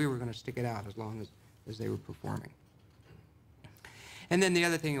 knowing that we were going to stick it out as long as they were performing. And then the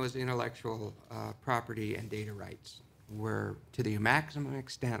other thing was intellectual property and data rights, where to the maximum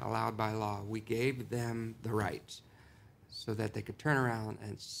extent allowed by law, we gave them the rights so that they could turn around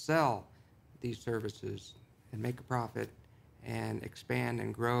and sell these services and make a profit and expand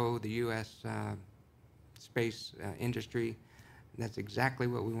and grow the U.S. Space industry. And that's exactly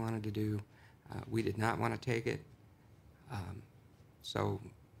what we wanted to do. We did not want to take it. So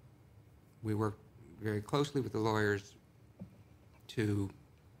we worked very closely with the lawyers to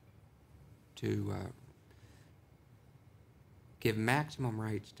give maximum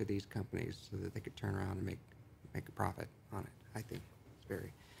rights to these companies so that they could turn around and make a profit on it. I think it's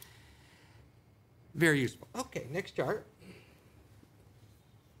very, very useful. Okay, next chart.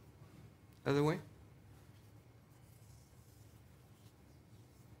 Other way.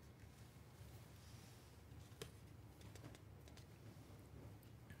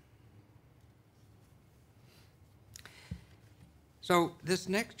 So this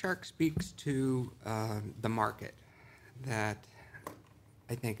next chart speaks to the market that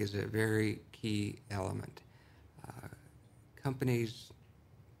I think is a very key element. Companies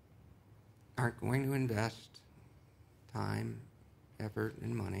aren't going to invest time, effort,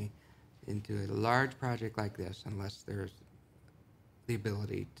 and money into a large project like this unless there's the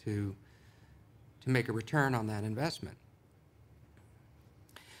ability to make a return on that investment.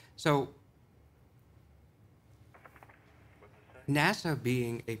 So NASA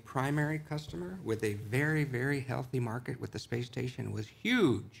being a primary customer with a very, very healthy market with the space station was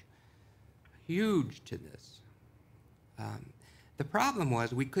huge to this. The problem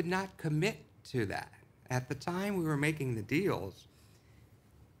was we could not commit to that. At the time we were making the deals,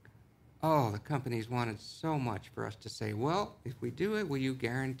 the companies wanted so much for us to say, well, if we do it, will you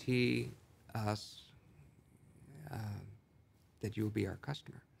guarantee us that you will be our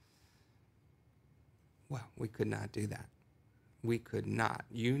customer? Well, we could not do that. We could not.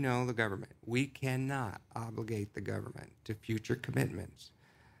 You know the government. We cannot obligate the government to future commitments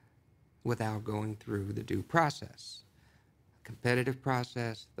without going through the due process, competitive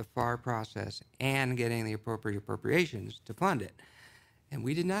process, the FAR process, and getting the appropriate appropriations to fund it. And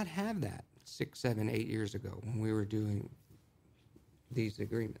we did not have that 6, 7, 8 years ago when we were doing these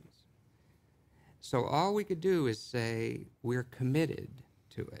agreements. So all we could do is say we're committed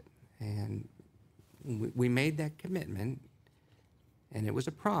to it. And we made that commitment, and it was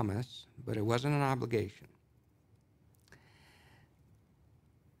a promise, but it wasn't an obligation.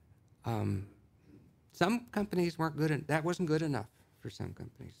 Some companies weren't good, that wasn't good enough for some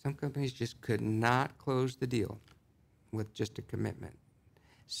companies. Some companies just could not close the deal with just a commitment,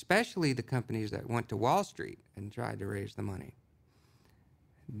 especially the companies that went to Wall Street and tried to raise the money.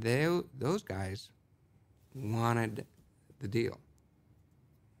 Those guys wanted the deal.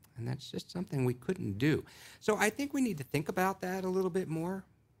 And that's just something we couldn't do. So I think we need to think about that a little bit more,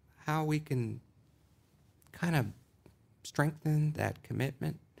 how we can kind of strengthen that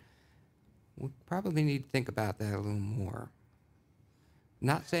commitment. We probably need to think about that a little more.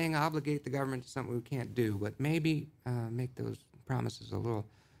 Not saying obligate the government to something we can't do, but maybe make those promises a little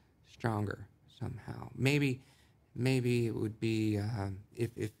stronger somehow. Maybe it would be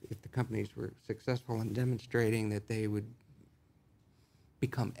if the companies were successful in demonstrating that they would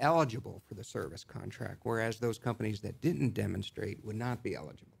become eligible for the service contract, whereas those companies that didn't demonstrate would not be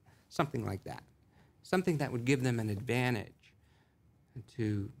eligible. Something like that. Something that would give them an advantage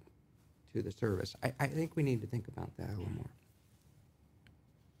to the service. I think we need to think about that a little more.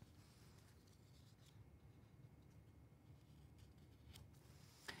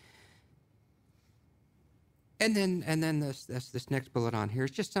 And then this next bullet on here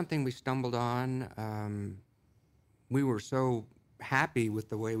is just something we stumbled on. We were so happy with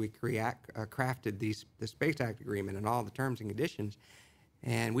the way we crafted the Space Act Agreement and all the terms and conditions,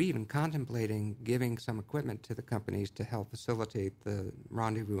 and we even contemplating giving some equipment to the companies to help facilitate the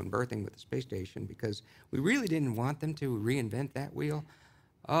rendezvous and berthing with the space station, because we really didn't want them to reinvent that wheel.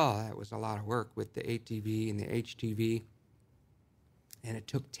 Oh, that was a lot of work with the ATV and the HTV, and it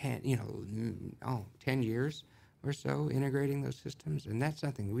took 10 years or so integrating those systems, and that's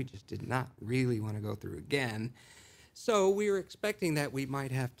something we just did not really want to go through again. So we were expecting that we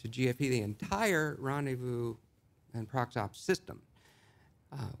might have to GFE the entire rendezvous and ProxOps system.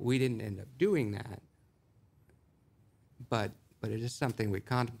 We didn't end up doing that, but it is something we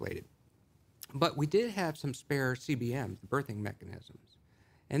contemplated. But we did have some spare CBMs, the berthing mechanisms,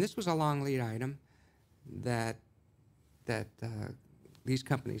 and this was a long lead item that these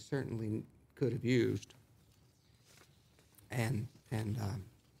companies certainly could have used, and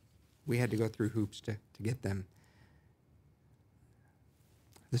we had to go through hoops to get them.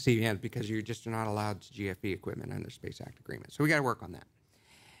 The CBMs, because you just are not allowed to GFE equipment under the Space Act Agreement. So we got to work on that.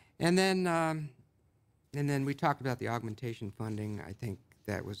 And then we talked about the augmentation funding. I think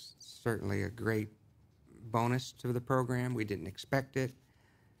that was certainly a great bonus to the program. We didn't expect it.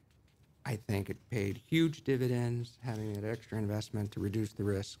 I think it paid huge dividends. Having that extra investment to reduce the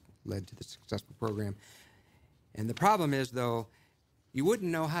risk led to the successful program. And the problem is, though, you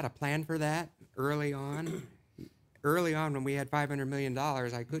wouldn't know how to plan for that early on. Early on, when we had $500 million,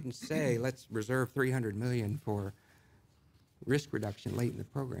 I couldn't say, let's reserve $300 million for risk reduction late in the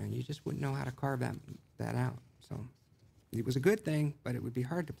program. You just wouldn't know how to carve that out. So it was a good thing, but it would be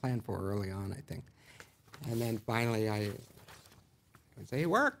hard to plan for early on, I think. And then finally, I would say it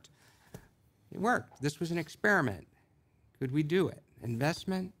worked. It worked. This was an experiment. Could we do it?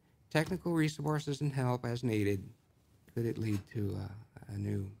 Investment, technical resources, and help as needed. Could it lead to a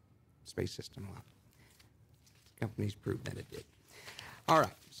new space system? Well, companies proved that it did. All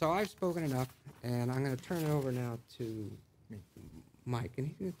right, so I've spoken enough, and I'm going to turn it over now to Mike, and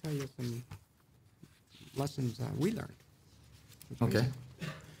he's going to tell you some lessons we learned. Okay.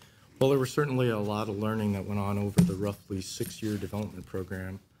 Well, there was certainly a lot of learning that went on over the roughly 6-year development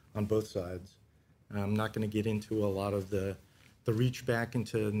program on both sides. I'm not going to get into a lot of the reach back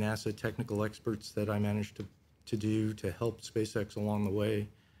into NASA technical experts that I managed to do to help SpaceX along the way.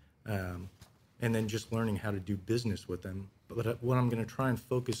 And then just learning how to do business with them. But what I'm going to try and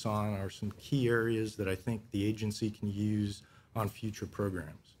focus on are some key areas that I think the agency can use on future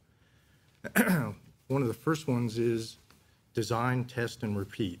programs. One of the first ones is design, test, and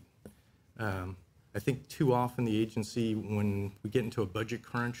repeat. I think too often the agency, when we get into a budget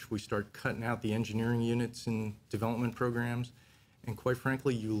crunch, we start cutting out the engineering units in development programs. And quite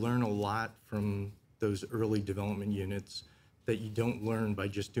frankly, you learn a lot from those early development units that you don't learn by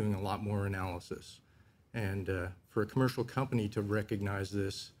just doing a lot more analysis. And for a commercial company to recognize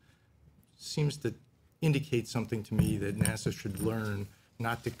this seems to indicate something to me that NASA should learn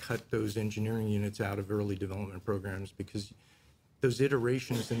not to cut those engineering units out of early development programs, because those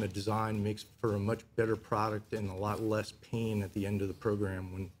iterations in the design makes for a much better product and a lot less pain at the end of the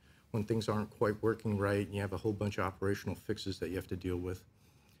program when things aren't quite working right and you have a whole bunch of operational fixes that you have to deal with.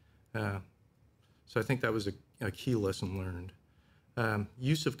 So I think that was a key lesson learned.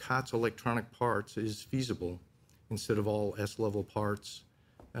 Use of COTS electronic parts is feasible instead of all S-level parts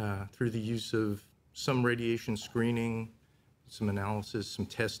through the use of some radiation screening, some analysis, some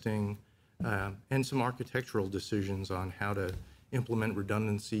testing, and some architectural decisions on how to implement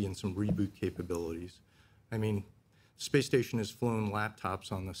redundancy and some reboot capabilities. I mean, space station has flown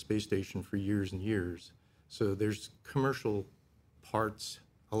laptops on the space station for years and years. So there's commercial parts,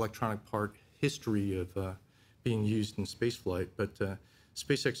 electronic part history of being used in spaceflight, but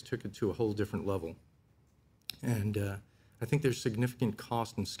SpaceX took it to a whole different level. And I think there's significant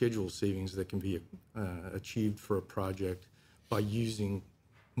cost and schedule savings that can be achieved for a project by using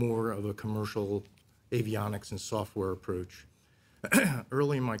more of a commercial avionics and software approach.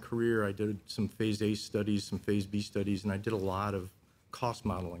 Early in my career, I did some Phase A studies, some Phase B studies, and I did a lot of cost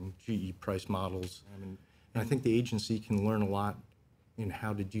modeling, GE price models. And I think the agency can learn a lot in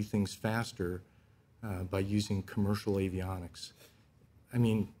how to do things faster by using commercial avionics. I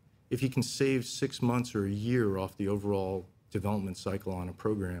mean, if you can save 6 months or a year off the overall development cycle on a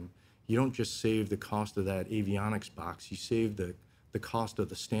program, you don't just save the cost of that avionics box, you save the cost of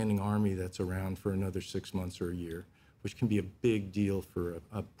the standing army that's around for another 6 months or a year, which can be a big deal for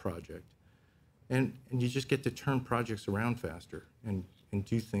a project. And you just get to turn projects around faster and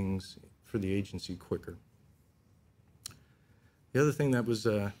do things for the agency quicker. The other thing that was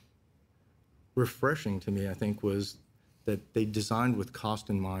refreshing to me, I think, was that they designed with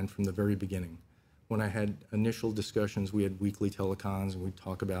cost in mind from the very beginning. When I had initial discussions, we had weekly telecons, and we'd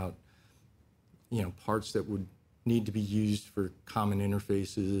talk about, parts that would need to be used for common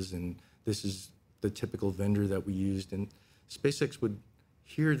interfaces, and this is the typical vendor that we used. And SpaceX would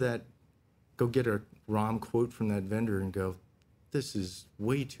hear that, go get a ROM quote from that vendor and go, this is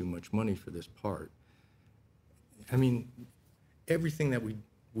way too much money for this part. I mean, everything that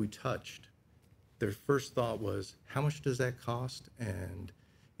we touched, their first thought was, how much does that cost? And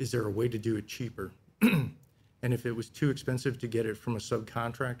is there a way to do it cheaper? And if it was too expensive to get it from a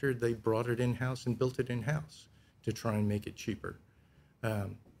subcontractor, they brought it in-house and built it in-house to try and make it cheaper.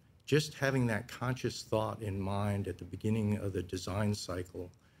 Just having that conscious thought in mind at the beginning of the design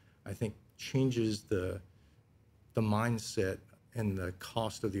cycle, I think changes the mindset and the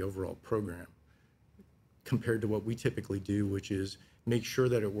cost of the overall program compared to what we typically do, which is make sure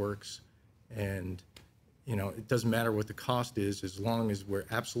that it works. And it doesn't matter what the cost is, as long as we're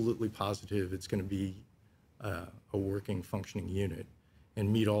absolutely positive it's going to be a working, functioning unit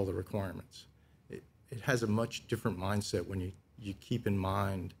and meet all the requirements. It has a much different mindset when you keep in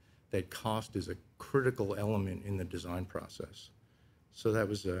mind that cost is a critical element in the design process. So that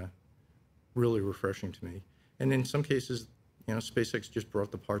was really refreshing to me. And in some cases, SpaceX just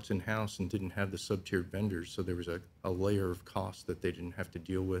brought the parts in-house and didn't have the sub-tiered vendors, so there was a layer of cost that they didn't have to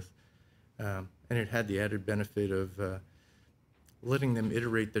deal with. And it had the added benefit of letting them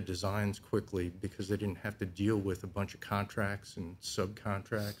iterate the designs quickly because they didn't have to deal with a bunch of contracts and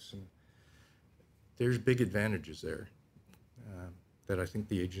subcontracts. And there's big advantages there that I think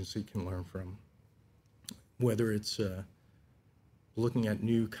the agency can learn from, whether it's looking at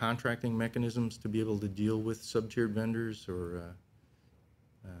new contracting mechanisms to be able to deal with sub-tiered vendors, or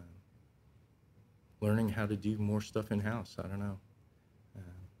learning how to do more stuff in-house. I don't know.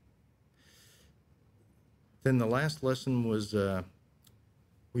 Then the last lesson was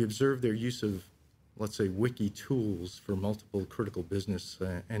we observed their use of, let's say, wiki tools for multiple critical business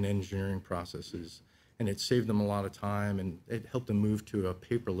and engineering processes, and it saved them a lot of time, and it helped them move to a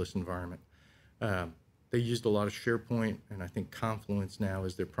paperless environment. They used a lot of SharePoint, and I think Confluence now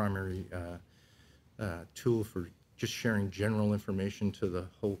is their primary tool for just sharing general information to the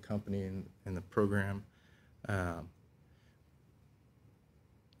whole company and the program.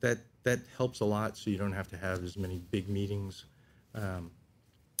 That helps a lot, so you don't have to have as many big meetings.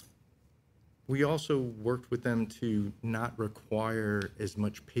 We also worked with them to not require as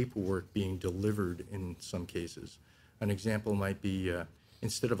much paperwork being delivered in some cases. An example might be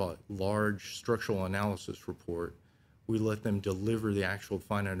instead of a large structural analysis report, we let them deliver the actual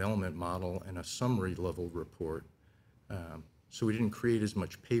finite element model and a summary level report. So we didn't create as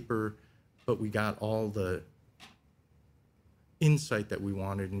much paper, but we got all the insight that we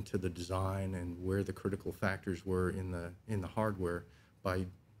wanted into the design and where the critical factors were in the hardware by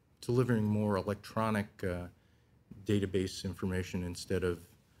delivering more electronic database information instead of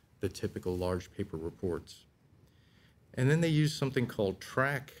the typical large paper reports. And then they use something called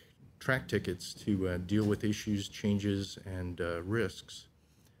track tickets to deal with issues, changes, and risks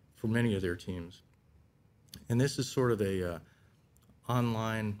for many of their teams. And this is sort of a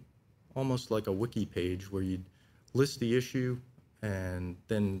online, almost like a wiki page, where you'd list the issue, and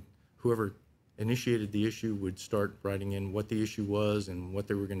then whoever initiated the issue would start writing in what the issue was and what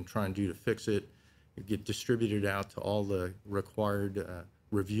they were going to try and do to fix it. It'd get distributed out to all the required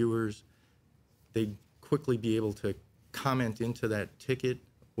reviewers. They'd quickly be able to comment into that ticket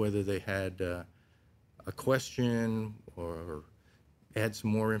whether they had a question or add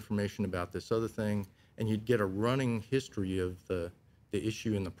some more information about this other thing, and you'd get a running history of the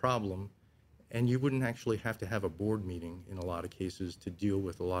issue and the problem, and you wouldn't actually have to have a board meeting in a lot of cases to deal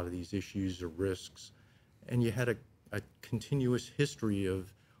with a lot of these issues or risks. And you had a continuous history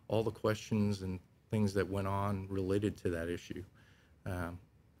of all the questions and things that went on related to that issue.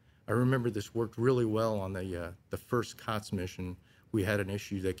 I remember this worked really well on the first COTS mission. We had an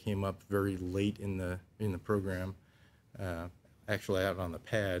issue that came up very late in the program, actually out on the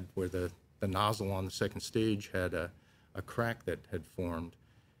pad where the nozzle on the second stage had a crack that had formed,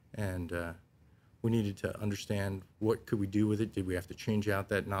 and we needed to understand what could we do with it. Did we have to change out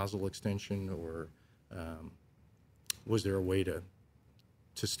that nozzle extension, or was there a way to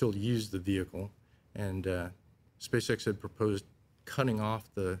still use the vehicle? And SpaceX had proposed cutting off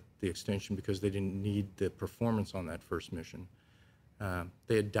the extension because they didn't need the performance on that first mission.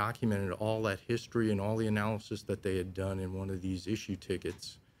 They had documented all that history and all the analysis that they had done in one of these issue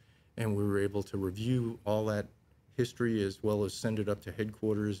tickets, and we were able to review all that history as well as send it up to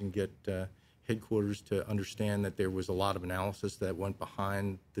headquarters and get headquarters to understand that there was a lot of analysis that went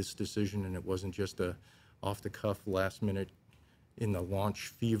behind this decision, and it wasn't just a off-the-cuff, last-minute, in the launch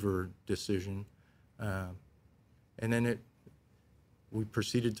fever decision. And then we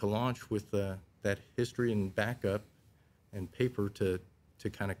proceeded to launch with that history and backup and paper to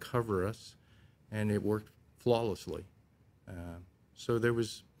kind of cover us, and it worked flawlessly. So there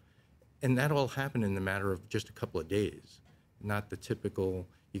was, and that all happened in the matter of just a couple of days, not the typical,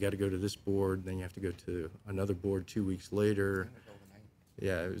 you got to go to this board, then you have to go to another board 2 weeks later.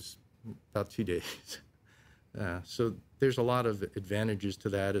 Yeah, it was about 2 days. So there's a lot of advantages to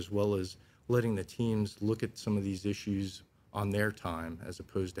that, as well as letting the teams look at some of these issues on their time, as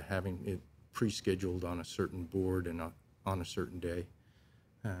opposed to having it pre-scheduled on a certain board and on a certain day.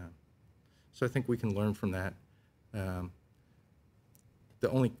 So I think we can learn from that. The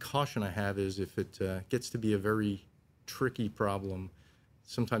only caution I have is if it gets to be a very tricky problem,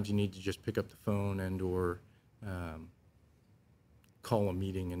 sometimes you need to just pick up the phone and or call a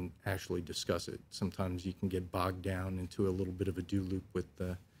meeting and actually discuss it. Sometimes you can get bogged down into a little bit of a do loop with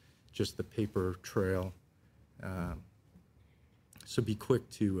just the paper trail. So be quick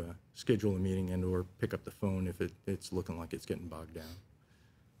to schedule a meeting and or pick up the phone if it's looking like it's getting bogged down.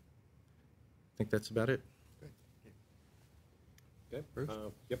 I think that's about it. Okay. Bruce?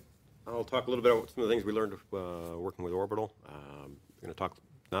 Yep. I'll talk a little bit about some of the things we learned working with Orbital. We're going to talk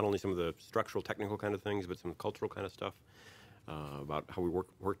not only some of the structural, technical kind of things, but some cultural kind of stuff about how we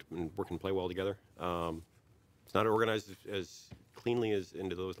work and play well together. It's not organized as cleanly as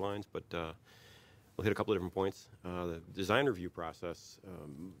into those lines, but we'll hit a couple of different points. The design review process.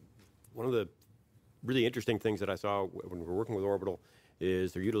 One of the really interesting things that I saw when we were working with Orbital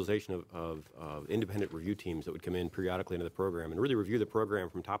is their utilization of independent review teams that would come in periodically into the program and really review the program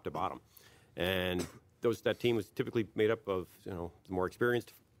from top to bottom. And that team was typically made up of the more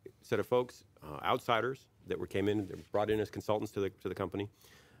experienced set of folks, outsiders that came in, that were brought in as consultants to the company,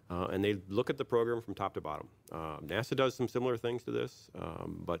 and they look at the program from top to bottom. NASA does some similar things to this,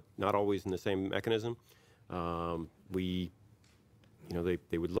 but not always in the same mechanism. They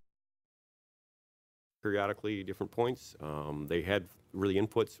would look periodically different points. They had really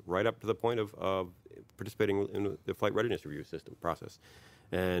inputs right up to the point of participating in the flight readiness review system process.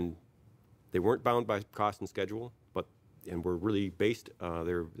 And they weren't bound by cost and schedule, and were really based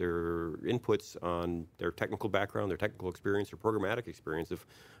their inputs on their technical background, their technical experience, their programmatic experience of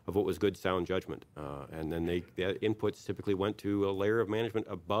what was good, sound judgment. And then the inputs typically went to a layer of management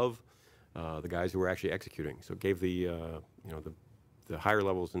above the guys who were actually executing. So it gave the higher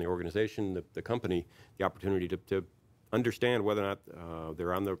levels in the organization, the company, the opportunity to understand whether or not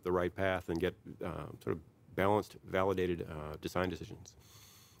they're on the right path and get sort of balanced, validated design decisions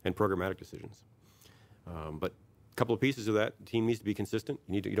and programmatic decisions. But a couple of pieces of that: the team needs to be consistent.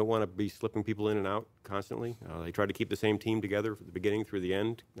 You don't want to be slipping people in and out constantly. They try to keep the same team together from the beginning through the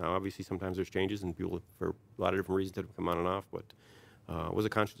end. Now, obviously, sometimes there's changes, and people, for a lot of different reasons, have come on and off. But it was a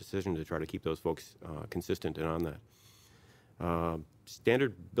conscious decision to try to keep those folks consistent and on that.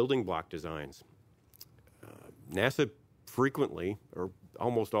 Standard building block designs. NASA frequently, or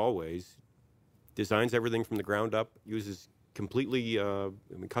almost always, designs everything from the ground up, uses completely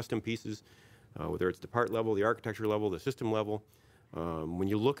custom pieces, whether it's the part level, the architecture level, the system level. When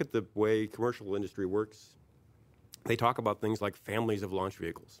you look at the way commercial industry works, they talk about things like families of launch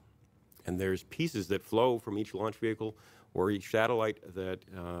vehicles. And there's pieces that flow from each launch vehicle or each satellite that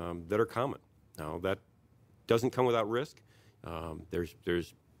are common. Now, that doesn't come without risk.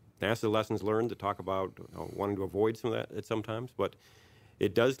 There's NASA lessons learned that talk about wanting to avoid some of that at sometimes, but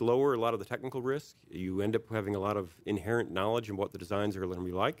it does lower a lot of the technical risk. You end up having a lot of inherent knowledge in what the designs are going to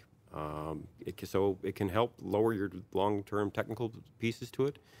be like. So it can help lower your long-term technical pieces to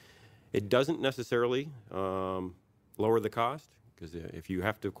it. It doesn't necessarily lower the cost, because if you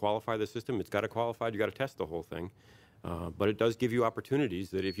have to qualify the system, it's got to qualify. You got to test the whole thing. But it does give you opportunities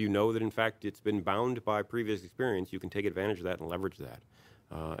that if you know that in fact it's been bound by previous experience, you can take advantage of that and leverage that.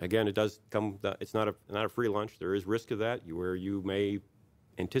 Again, it does come. It's not a free lunch. There is risk of that, where you may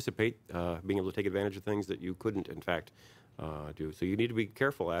anticipate being able to take advantage of things that you couldn't, in fact, do. So you need to be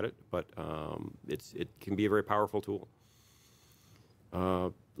careful at it, but it can be a very powerful tool.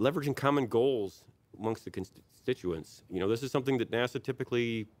 Leveraging common goals amongst the constituents. This is something that NASA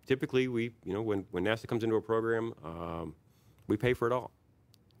typically we, when NASA comes into a program, we pay for it all.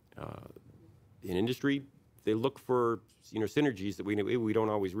 In industry, they look for synergies that we don't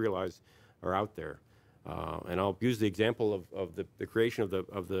always realize are out there. And I'll use the example of the creation of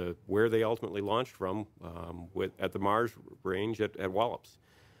the where they ultimately launched from at the Mars range at Wallops.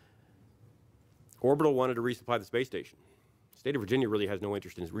 Orbital wanted to resupply the space station. state of Virginia really has no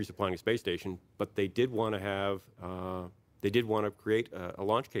interest in resupplying a space station, but they did want to have, they did want to create a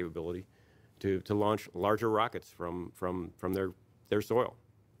launch capability to launch larger rockets from their soil.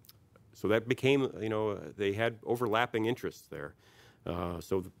 So that became, you know, they had overlapping interests there.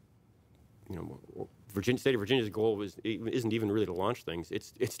 So, you know, state of Virginia's goal isn't even really to launch things;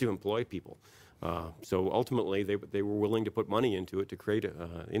 it's to employ people. So ultimately, they were willing to put money into it to create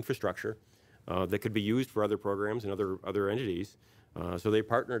infrastructure that could be used for other programs and other entities. So they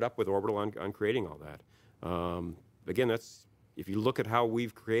partnered up with Orbital on creating all that. Again, that's, if you look at how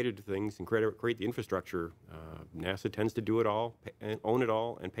we've created things and create the infrastructure, NASA tends to do it all, and own it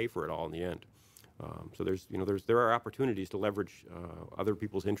all, and pay for it all in the end. So there are opportunities to leverage other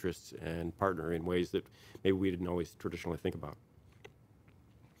people's interests and partner in ways that maybe we didn't always traditionally think about.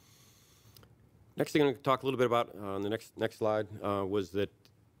 Next thing I'm going to talk a little bit about on the next slide was that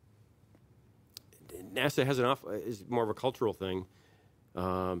NASA has is more of a cultural thing.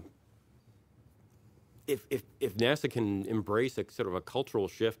 If NASA can embrace a sort of a cultural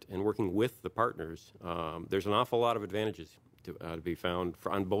shift and working with the partners, there's an awful lot of advantages to be found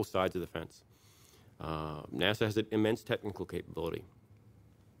on both sides of the fence. NASA has an immense technical capability,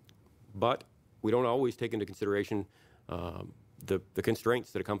 but we don't always take into consideration the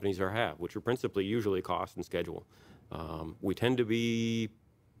constraints that companies have, which are principally usually cost and schedule. We tend to be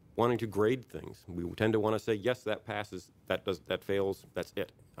wanting to grade things. We tend to want to say, yes, that passes, that fails, that's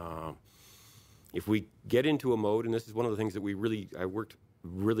it. If we get into a mode, and this is one of the things that I worked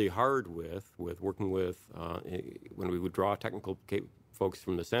really hard with working with when we would draw technical folks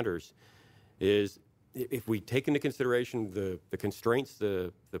from the centers, is if we take into consideration the constraints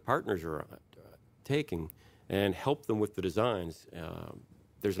the partners are taking and help them with the designs,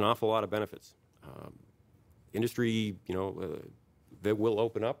 there's an awful lot of benefits. Industry, that will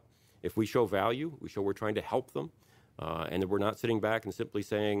open up. If we show value, we show we're trying to help them, and that we're not sitting back and simply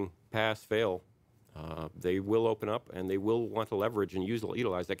saying pass, fail. They will open up, and they will want to leverage and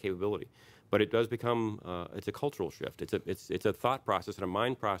utilize that capability. But it does become it's a cultural shift. It's a thought process and a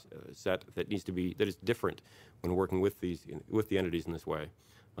mind set that is different when working with the entities in this way.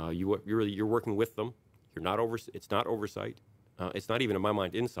 You're working with them. It's not oversight. It's not even, in my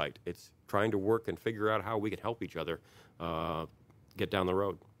mind, insight. It's trying to work and figure out how we can help each other get down the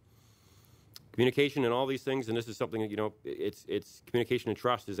road. Communication and all these things, and this is something that, it's communication and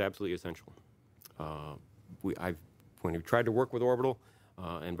trust is absolutely essential. When we tried to work with Orbital,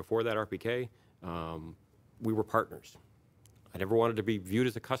 and before that RPK, we were partners. I never wanted to be viewed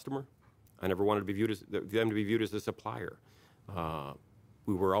as a customer. I never wanted them to be viewed as a supplier.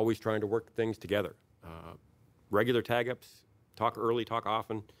 We were always trying to work things together. Regular tag-ups, talk early, talk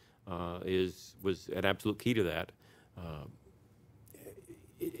often, was an absolute key to that.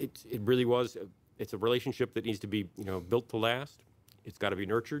 It really was. It's a relationship that needs to be built to last. It's got to be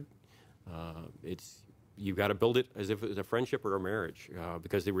nurtured. You've got to build it as if it was a friendship or a marriage,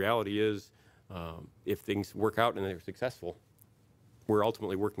 because the reality is, if things work out and they're successful, we're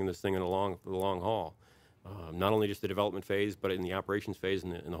ultimately working this thing in the long haul. Not only just the development phase, but in the operations phase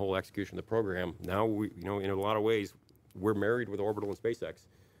and the whole execution of the program. Now in a lot of ways, we're married with Orbital and SpaceX.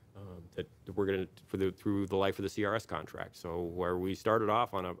 That we're going to through the life of the CRS contract. So where we started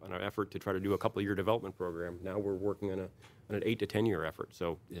off on an effort to try to do a couple-year development program, now we're working on an 8 to 10-year effort.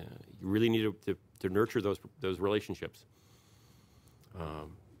 So you really need to nurture those relationships.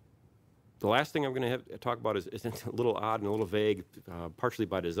 The last thing I'm going to talk about is a little odd and a little vague, partially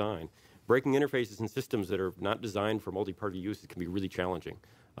by design. Breaking interfaces and systems that are not designed for multi-party use can be really challenging.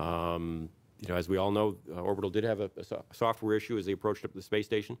 As we all know, Orbital did have a software issue as they approached up the space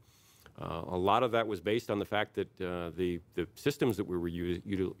station. A lot of that was based on the fact that the systems that we were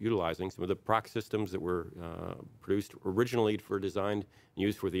utilizing, some of the proc systems that were produced originally designed and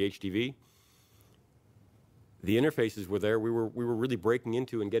used for the HDV, the interfaces were there. We were really breaking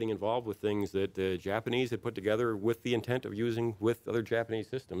into and getting involved with things that the Japanese had put together with the intent of using with other Japanese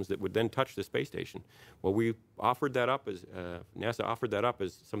systems that would then touch the space station. Well, we offered that up as NASA offered that up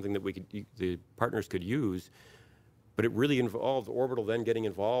as something that the partners could use, but it really involved Orbital then getting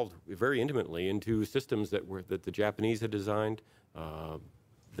involved very intimately into systems that the Japanese had designed,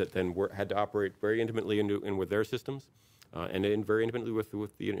 that then had to operate very intimately in with their systems, and then very intimately with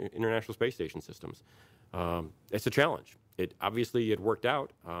the International Space Station systems. It's a challenge. It worked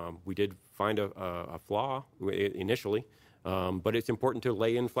out. We did find a flaw initially, but it's important to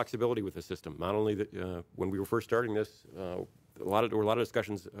lay in flexibility with the system. Not only that, when we were first starting this, there were a lot of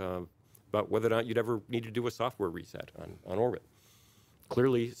discussions about whether or not you'd ever need to do a software reset on orbit.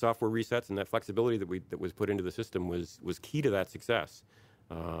 Clearly, software resets and that flexibility that was put into the system was key to that success.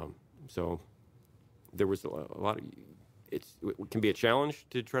 So there was a lot of. it can be a challenge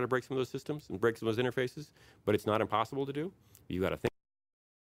to try to break some of those systems and break some of those interfaces, but it's not impossible to do. You got to think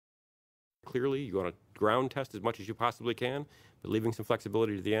clearly. You want to ground test as much as you possibly can, but leaving some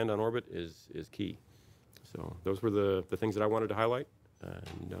flexibility to the end on orbit is key. So those were the things that I wanted to highlight,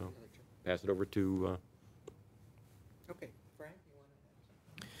 and pass it over to. Okay, Frank, you want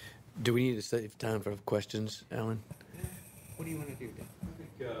to? Do we need to save time for questions, Alan? What do you want to do, Dan? I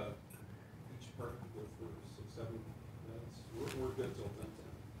think each part go for 6-7 minutes. We're good till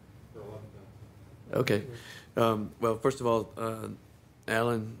 10:10 or 11:10. Okay. Well, first of all,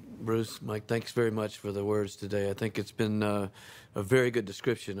 Alan, Bruce, Mike, thanks very much for the words today. I think it's been a very good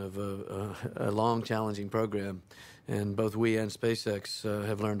description of a long, challenging program, and both we and SpaceX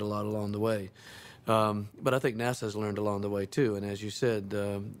have learned a lot along the way. But I think NASA has learned along the way, too. And as you said,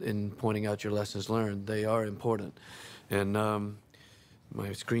 in pointing out your lessons learned, they are important. And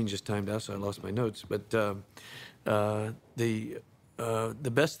my screen just timed out, so I lost my notes. But the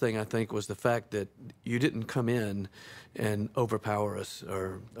best thing, I think, was the fact that you didn't come in and overpower us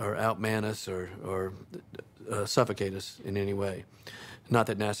or outman us or suffocate us in any way. Not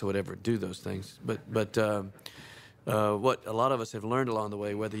that NASA would ever do those things, but what a lot of us have learned along the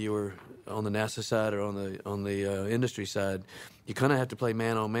way, whether you were on the NASA side or on the industry side, you kind of have to play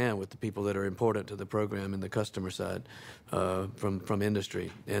man on man with the people that are important to the program and the customer side from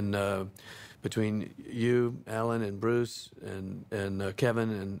industry. And between you, Alan, and Bruce, and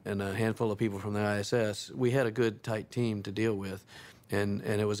Kevin, and a handful of people from the ISS, we had a good, tight team to deal with. And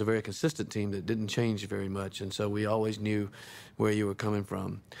it was a very consistent team that didn't change very much, and so we always knew where you were coming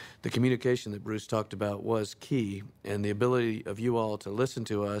from. The communication that Bruce talked about was key, and the ability of you all to listen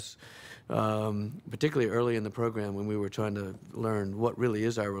to us, particularly early in the program when we were trying to learn what really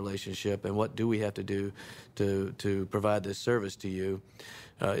is our relationship and what do we have to do to provide this service to you.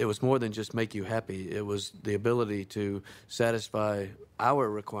 It was more than just make you happy. It was the ability to satisfy our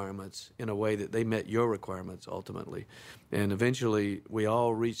requirements in a way that they met your requirements ultimately. And eventually, we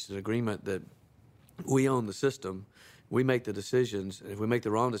all reached an agreement that we own the system. We make the decisions. And if we make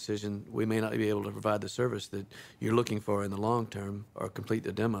the wrong decision, we may not be able to provide the service that you're looking for in the long term or complete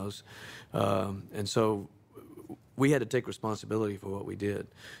the demos. And so we had to take responsibility for what we did.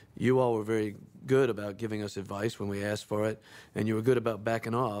 You all were very good about giving us advice when we asked for it, and you were good about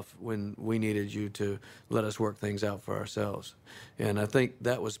backing off when we needed you to let us work things out for ourselves. And I think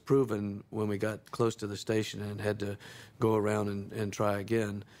that was proven when we got close to the station and had to go around and try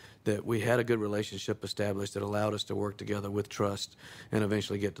again, that we had a good relationship established that allowed us to work together with trust and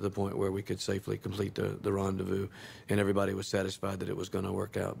eventually get to the point where we could safely complete the rendezvous, and everybody was satisfied that it was going to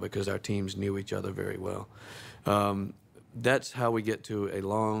work out because our teams knew each other very well. That's how we get to a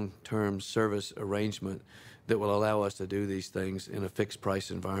long-term service arrangement that will allow us to do these things in a fixed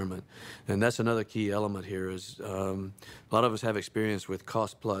price environment. And that's another key element here is a lot of us have experience with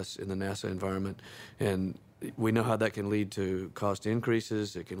cost plus in the NASA environment, and we know how that can lead to cost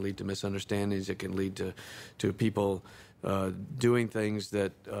increases, it can lead to misunderstandings, it can lead to people doing things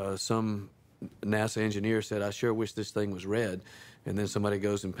that some NASA engineer said, I sure wish this thing was red, and then somebody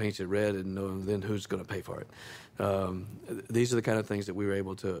goes and paints it red, and then who's going to pay for it? These are the kind of things that we were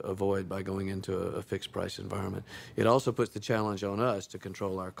able to avoid by going into a fixed price environment. It also puts the challenge on us to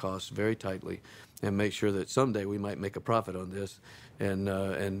control our costs very tightly and make sure that someday we might make a profit on this and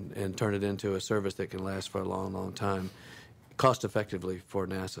turn it into a service that can last for a long, long time, cost effectively for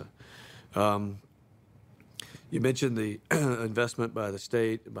NASA. You mentioned the investment by the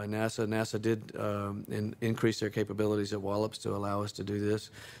state, by NASA. NASA did increase their capabilities at Wallops to allow us to do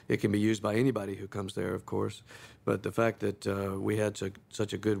this. It can be used by anybody who comes there, of course. But the fact that we had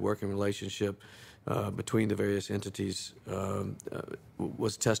such a good working relationship between the various entities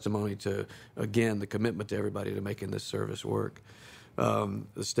was testimony to, again, the commitment to everybody to making this service work.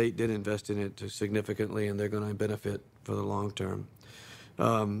 The state did invest in it significantly, and they're going to benefit for the long term.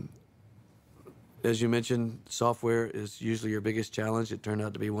 As you mentioned, software is usually your biggest challenge. It turned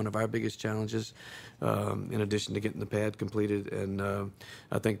out to be one of our biggest challenges, in addition to getting the pad completed. And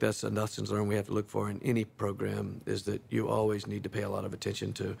I think that's a lessons learned we have to look for in any program, is that you always need to pay a lot of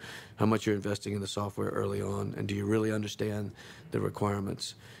attention to how much you're investing in the software early on, and do you really understand the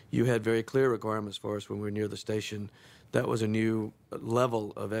requirements. You had very clear requirements for us when we were near the station. That was a new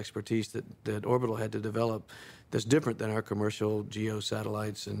level of expertise that Orbital had to develop that's different than our commercial GEO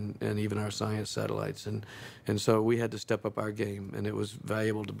satellites and even our science satellites. And so we had to step up our game, and it was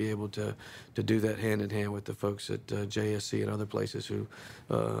valuable to be able to do that hand in hand with the folks at JSC and other places who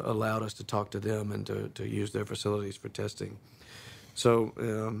allowed us to talk to them and to use their facilities for testing.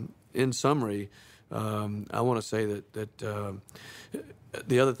 So in summary, I want to say that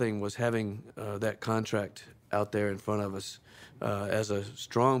the other thing was having that contract out there in front of us as a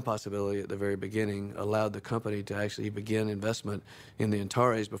strong possibility at the very beginning allowed the company to actually begin investment in the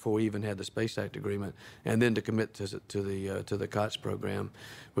Antares before we even had the Space Act agreement, and then to commit to the COTS program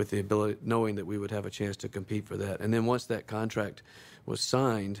with the ability, knowing that we would have a chance to compete for that. And then once that contract was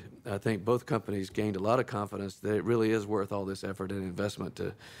signed, I think both companies gained a lot of confidence that it really is worth all this effort and investment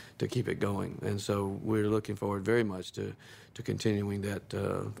to keep it going. And so we're looking forward very much to continuing that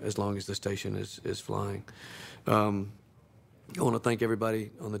as long as the station is flying. I want to thank everybody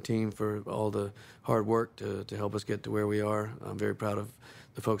on the team for all the hard work to help us get to where we are. I'm very proud of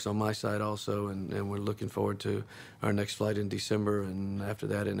the folks on my side also, and we're looking forward to our next flight in December and after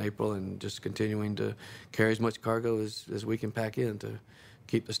that in April, and just continuing to carry as much cargo as we can pack in to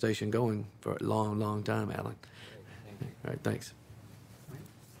keep the station going for a long, long time, Alan. All right, thanks.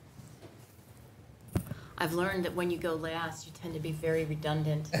 I've learned that when you go last, you tend to be very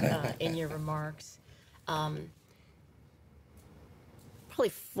redundant in your remarks. Probably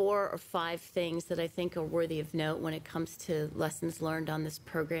 4 or 5 things that I think are worthy of note when it comes to lessons learned on this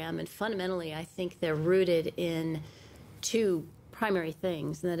program. And fundamentally, I think they're rooted in 2 primary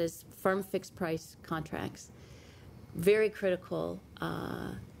things, and that is firm fixed price contracts. Very critical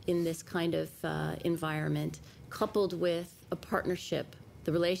in this kind of environment, coupled with a partnership.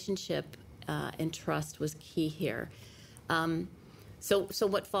 The relationship and trust was key here. So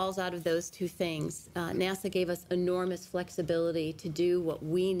what falls out of those 2 things? NASA gave us enormous flexibility to do what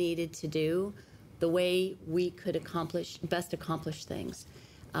we needed to do, the way we could best accomplish things.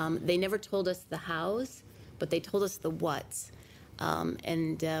 They never told us the hows, but they told us the whats.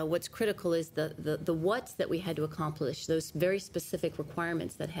 And what's critical is the whats that we had to accomplish, those very specific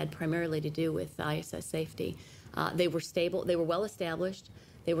requirements that had primarily to do with ISS safety. They were stable, they were well established.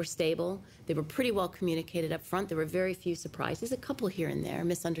 They were stable. They were pretty well communicated up front. There were very few surprises, a couple here and there,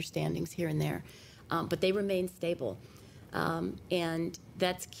 misunderstandings here and there, but they remained stable. And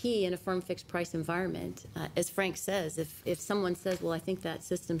that's key in a firm fixed price environment. As Frank says, if someone says, well, I think that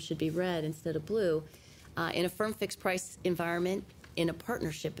system should be red instead of blue, in a firm fixed price environment, in a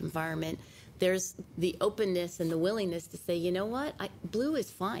partnership environment, there's the openness and the willingness to say, you know what, blue is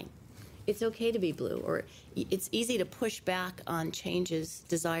fine. It's okay to be blue, or it's easy to push back on changes,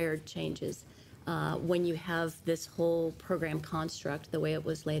 desired changes, when you have this whole program construct the way it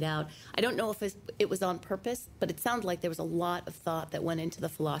was laid out. I don't know if it was on purpose, but it sounds like there was a lot of thought that went into the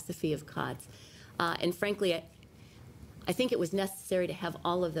philosophy of COTS. And frankly, I think it was necessary to have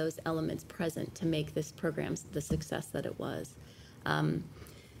all of those elements present to make this program the success that it was.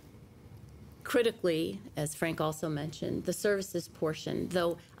 Critically, as Frank also mentioned, the services portion,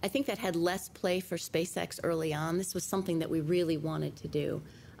 though I think that had less play for SpaceX early on, this was something that we really wanted to do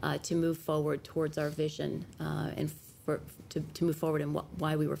to move forward towards our vision and to move forward in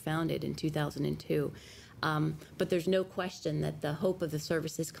why we were founded in 2002. But there's no question that the hope of the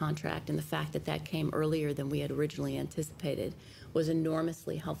services contract and the fact that that came earlier than we had originally anticipated was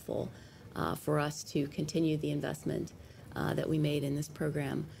enormously helpful for us to continue the investment that we made in this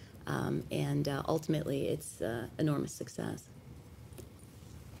program. And ultimately, it's enormous success.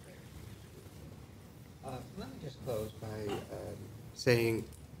 Let me just close by saying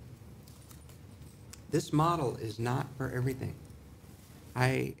this model is not for everything.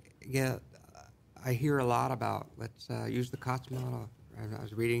 I hear a lot about let's use the COTS model. I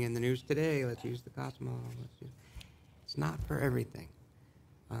was reading in the news today, let's use the COTS model. It's not for everything.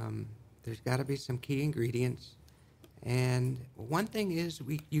 There's got to be some key ingredients. And one thing is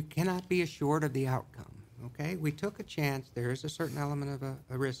you cannot be assured of the outcome, okay? We took a chance. There is a certain element of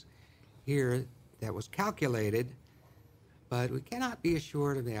a risk here that was calculated, but we cannot be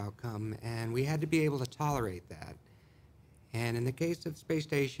assured of the outcome, and we had to be able to tolerate that. And in the case of the space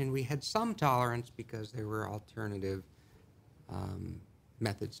station, we had some tolerance because there were alternative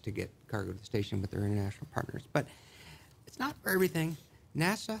methods to get cargo to the station with their international partners. But it's not for everything.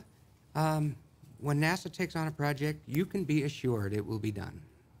 NASA, when NASA takes on a project, you can be assured it will be done.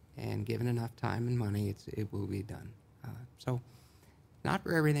 And given enough time and money, it will be done. So not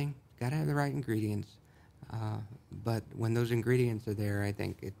for everything. Got to have the right ingredients. But when those ingredients are there, I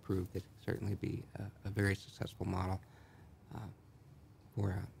think it proved that it could certainly be a very successful model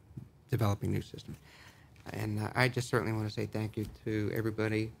for developing new systems. And I just certainly want to say thank you to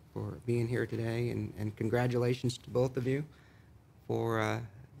everybody for being here today, and congratulations to both of you for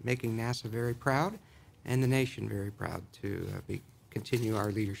making NASA very proud and the nation very proud to continue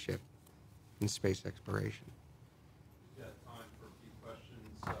our leadership in space exploration. We've got time for a few questions,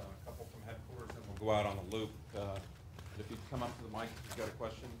 a couple from headquarters, and we'll go out on a loop. If you'd come up to the mic if you've got a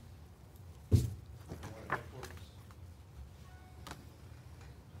question.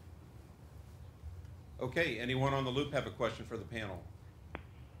 Okay, anyone on the loop have a question for the panel?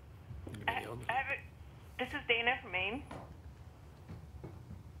 This is Dana from Maine.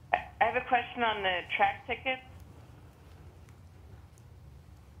 I have a question on the track tickets.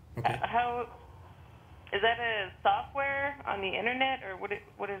 Okay. How is that a software on the internet, or what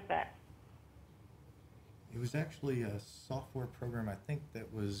is that? It was actually a software program, I think,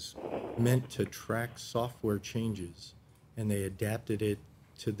 that was meant to track software changes, and they adapted it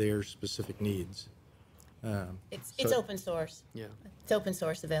to their specific needs. It's open source. Yeah. It's open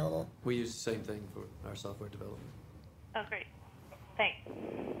source available. We use the same thing for our software development. Oh, great. Thanks.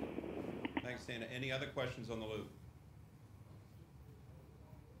 Thanks, Dana. Any other questions on the loop?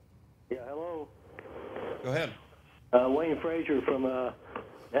 Yeah, hello. Go ahead. Wayne Frazier from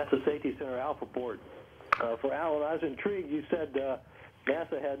NASA Safety Center Alphaport. For Alan, I was intrigued. You said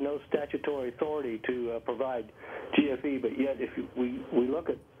NASA had no statutory authority to provide GFE, but yet if we look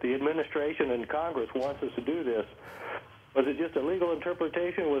at the administration and Congress wants us to do this, was it just a legal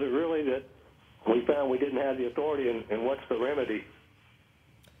interpretation? Was it really that we found we didn't have the authority, and what's the remedy?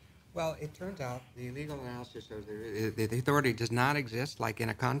 Well, it turns out the legal analysis shows the authority does not exist like in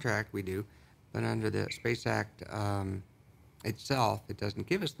a contract we do, but under the Space Act itself, it doesn't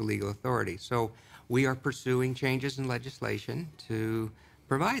give us the legal authority. So we are pursuing changes in legislation to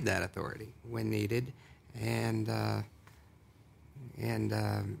provide that authority when needed, and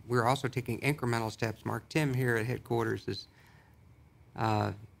we're also taking incremental steps. Mark Tim here at headquarters has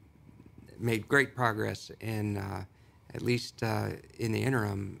made great progress in at least in the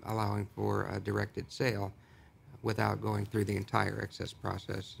interim, allowing for a directed sale without going through the entire excess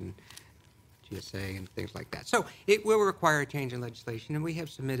process and GSA and things like that. So it will require a change in legislation, and we have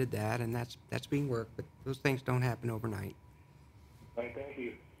submitted that, and that's being worked, but those things don't happen overnight. All right, thank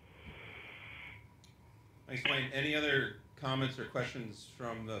you. Thanks, Wayne. Any other comments or questions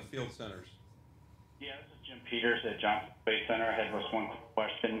from the field centers? Yeah, this is Jim Peters at Johnson Space Center. I had just one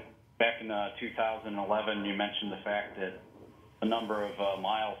question. Back in 2011, you mentioned the fact that a number of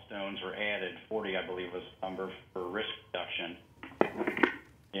milestones were added, 40 I believe was the number, for risk reduction,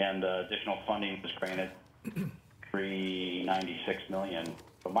 and additional funding was granted, $396 million.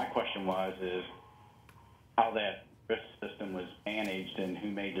 But my question is how that risk system was managed and who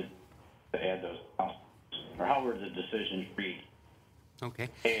made it to add those milestones, or how were the decisions reached? Okay.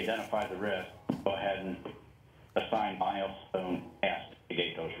 They identify the risk, go ahead and assign milestone tasks to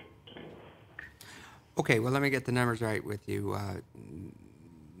mitigate those risks. Okay, well, let me get the numbers right with you. In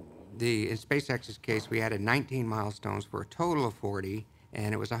SpaceX's case, we added 19 milestones for a total of 40,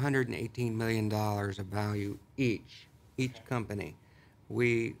 and it was $118 million of value each company.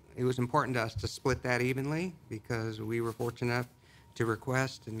 It was important to us to split that evenly because we were fortunate enough to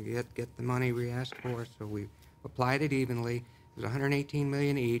request and get the money we asked for, so we applied it evenly. It was $118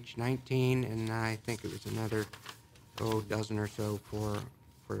 million each, 19, and I think it was another dozen or so for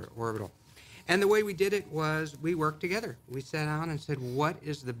Orbital. And the way we did it was we worked together. We sat down and said, what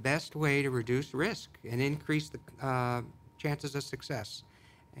is the best way to reduce risk and increase the chances of success?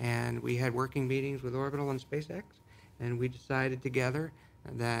 And we had working meetings with Orbital and SpaceX, and we decided together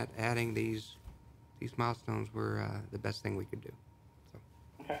that adding these milestones were the best thing we could do. So.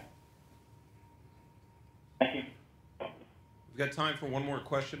 Okay. Thank you. We've got time for one more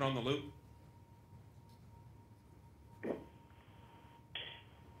question on the loop.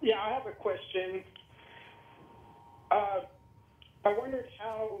 Yeah, I have a question. I wondered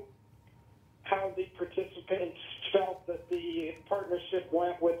how the participants felt that the partnership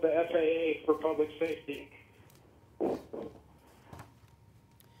went with the FAA for public safety.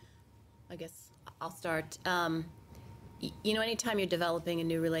 I guess I'll start. Anytime you're developing a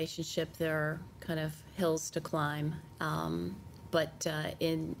new relationship, there are kind of hills to climb. But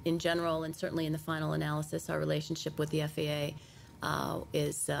in general, and certainly in the final analysis, our relationship with the FAA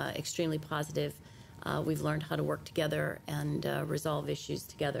is extremely positive. We've learned how to work together and resolve issues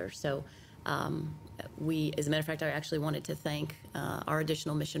together. So as a matter of fact, I actually wanted to thank our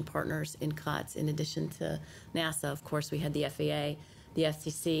additional mission partners in COTS. In addition to NASA, of course, we had the FAA, the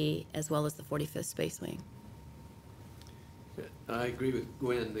FCC, as well as the 45th Space Wing. I agree with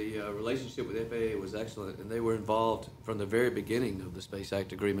Gwen. The relationship with FAA was excellent, and they were involved from the very beginning of the Space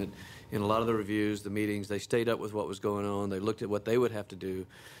Act Agreement in a lot of the reviews, the meetings. They stayed up with what was going on. They looked at what they would have to do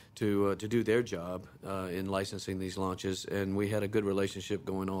to do their job in licensing these launches, and we had a good relationship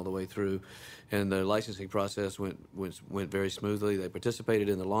going all the way through. And the licensing process went very smoothly. They participated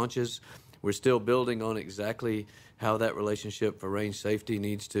in the launches. We're still building on exactly how that relationship for range safety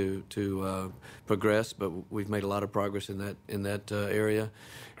needs to progress, but we've made a lot of progress in that area.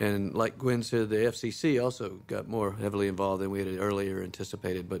 And like Gwen said, the FCC also got more heavily involved than we had earlier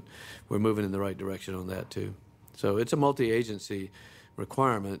anticipated, but we're moving in the right direction on that too. So it's a multi-agency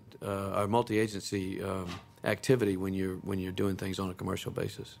requirement, or multi-agency activity when you're doing things on a commercial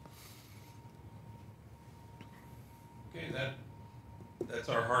basis. Okay, that's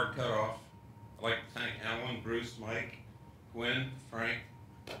our hard cutoff. I'd like to thank Alan, Bruce, Mike, Gwen, Frank.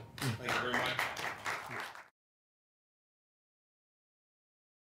 Thank you very much.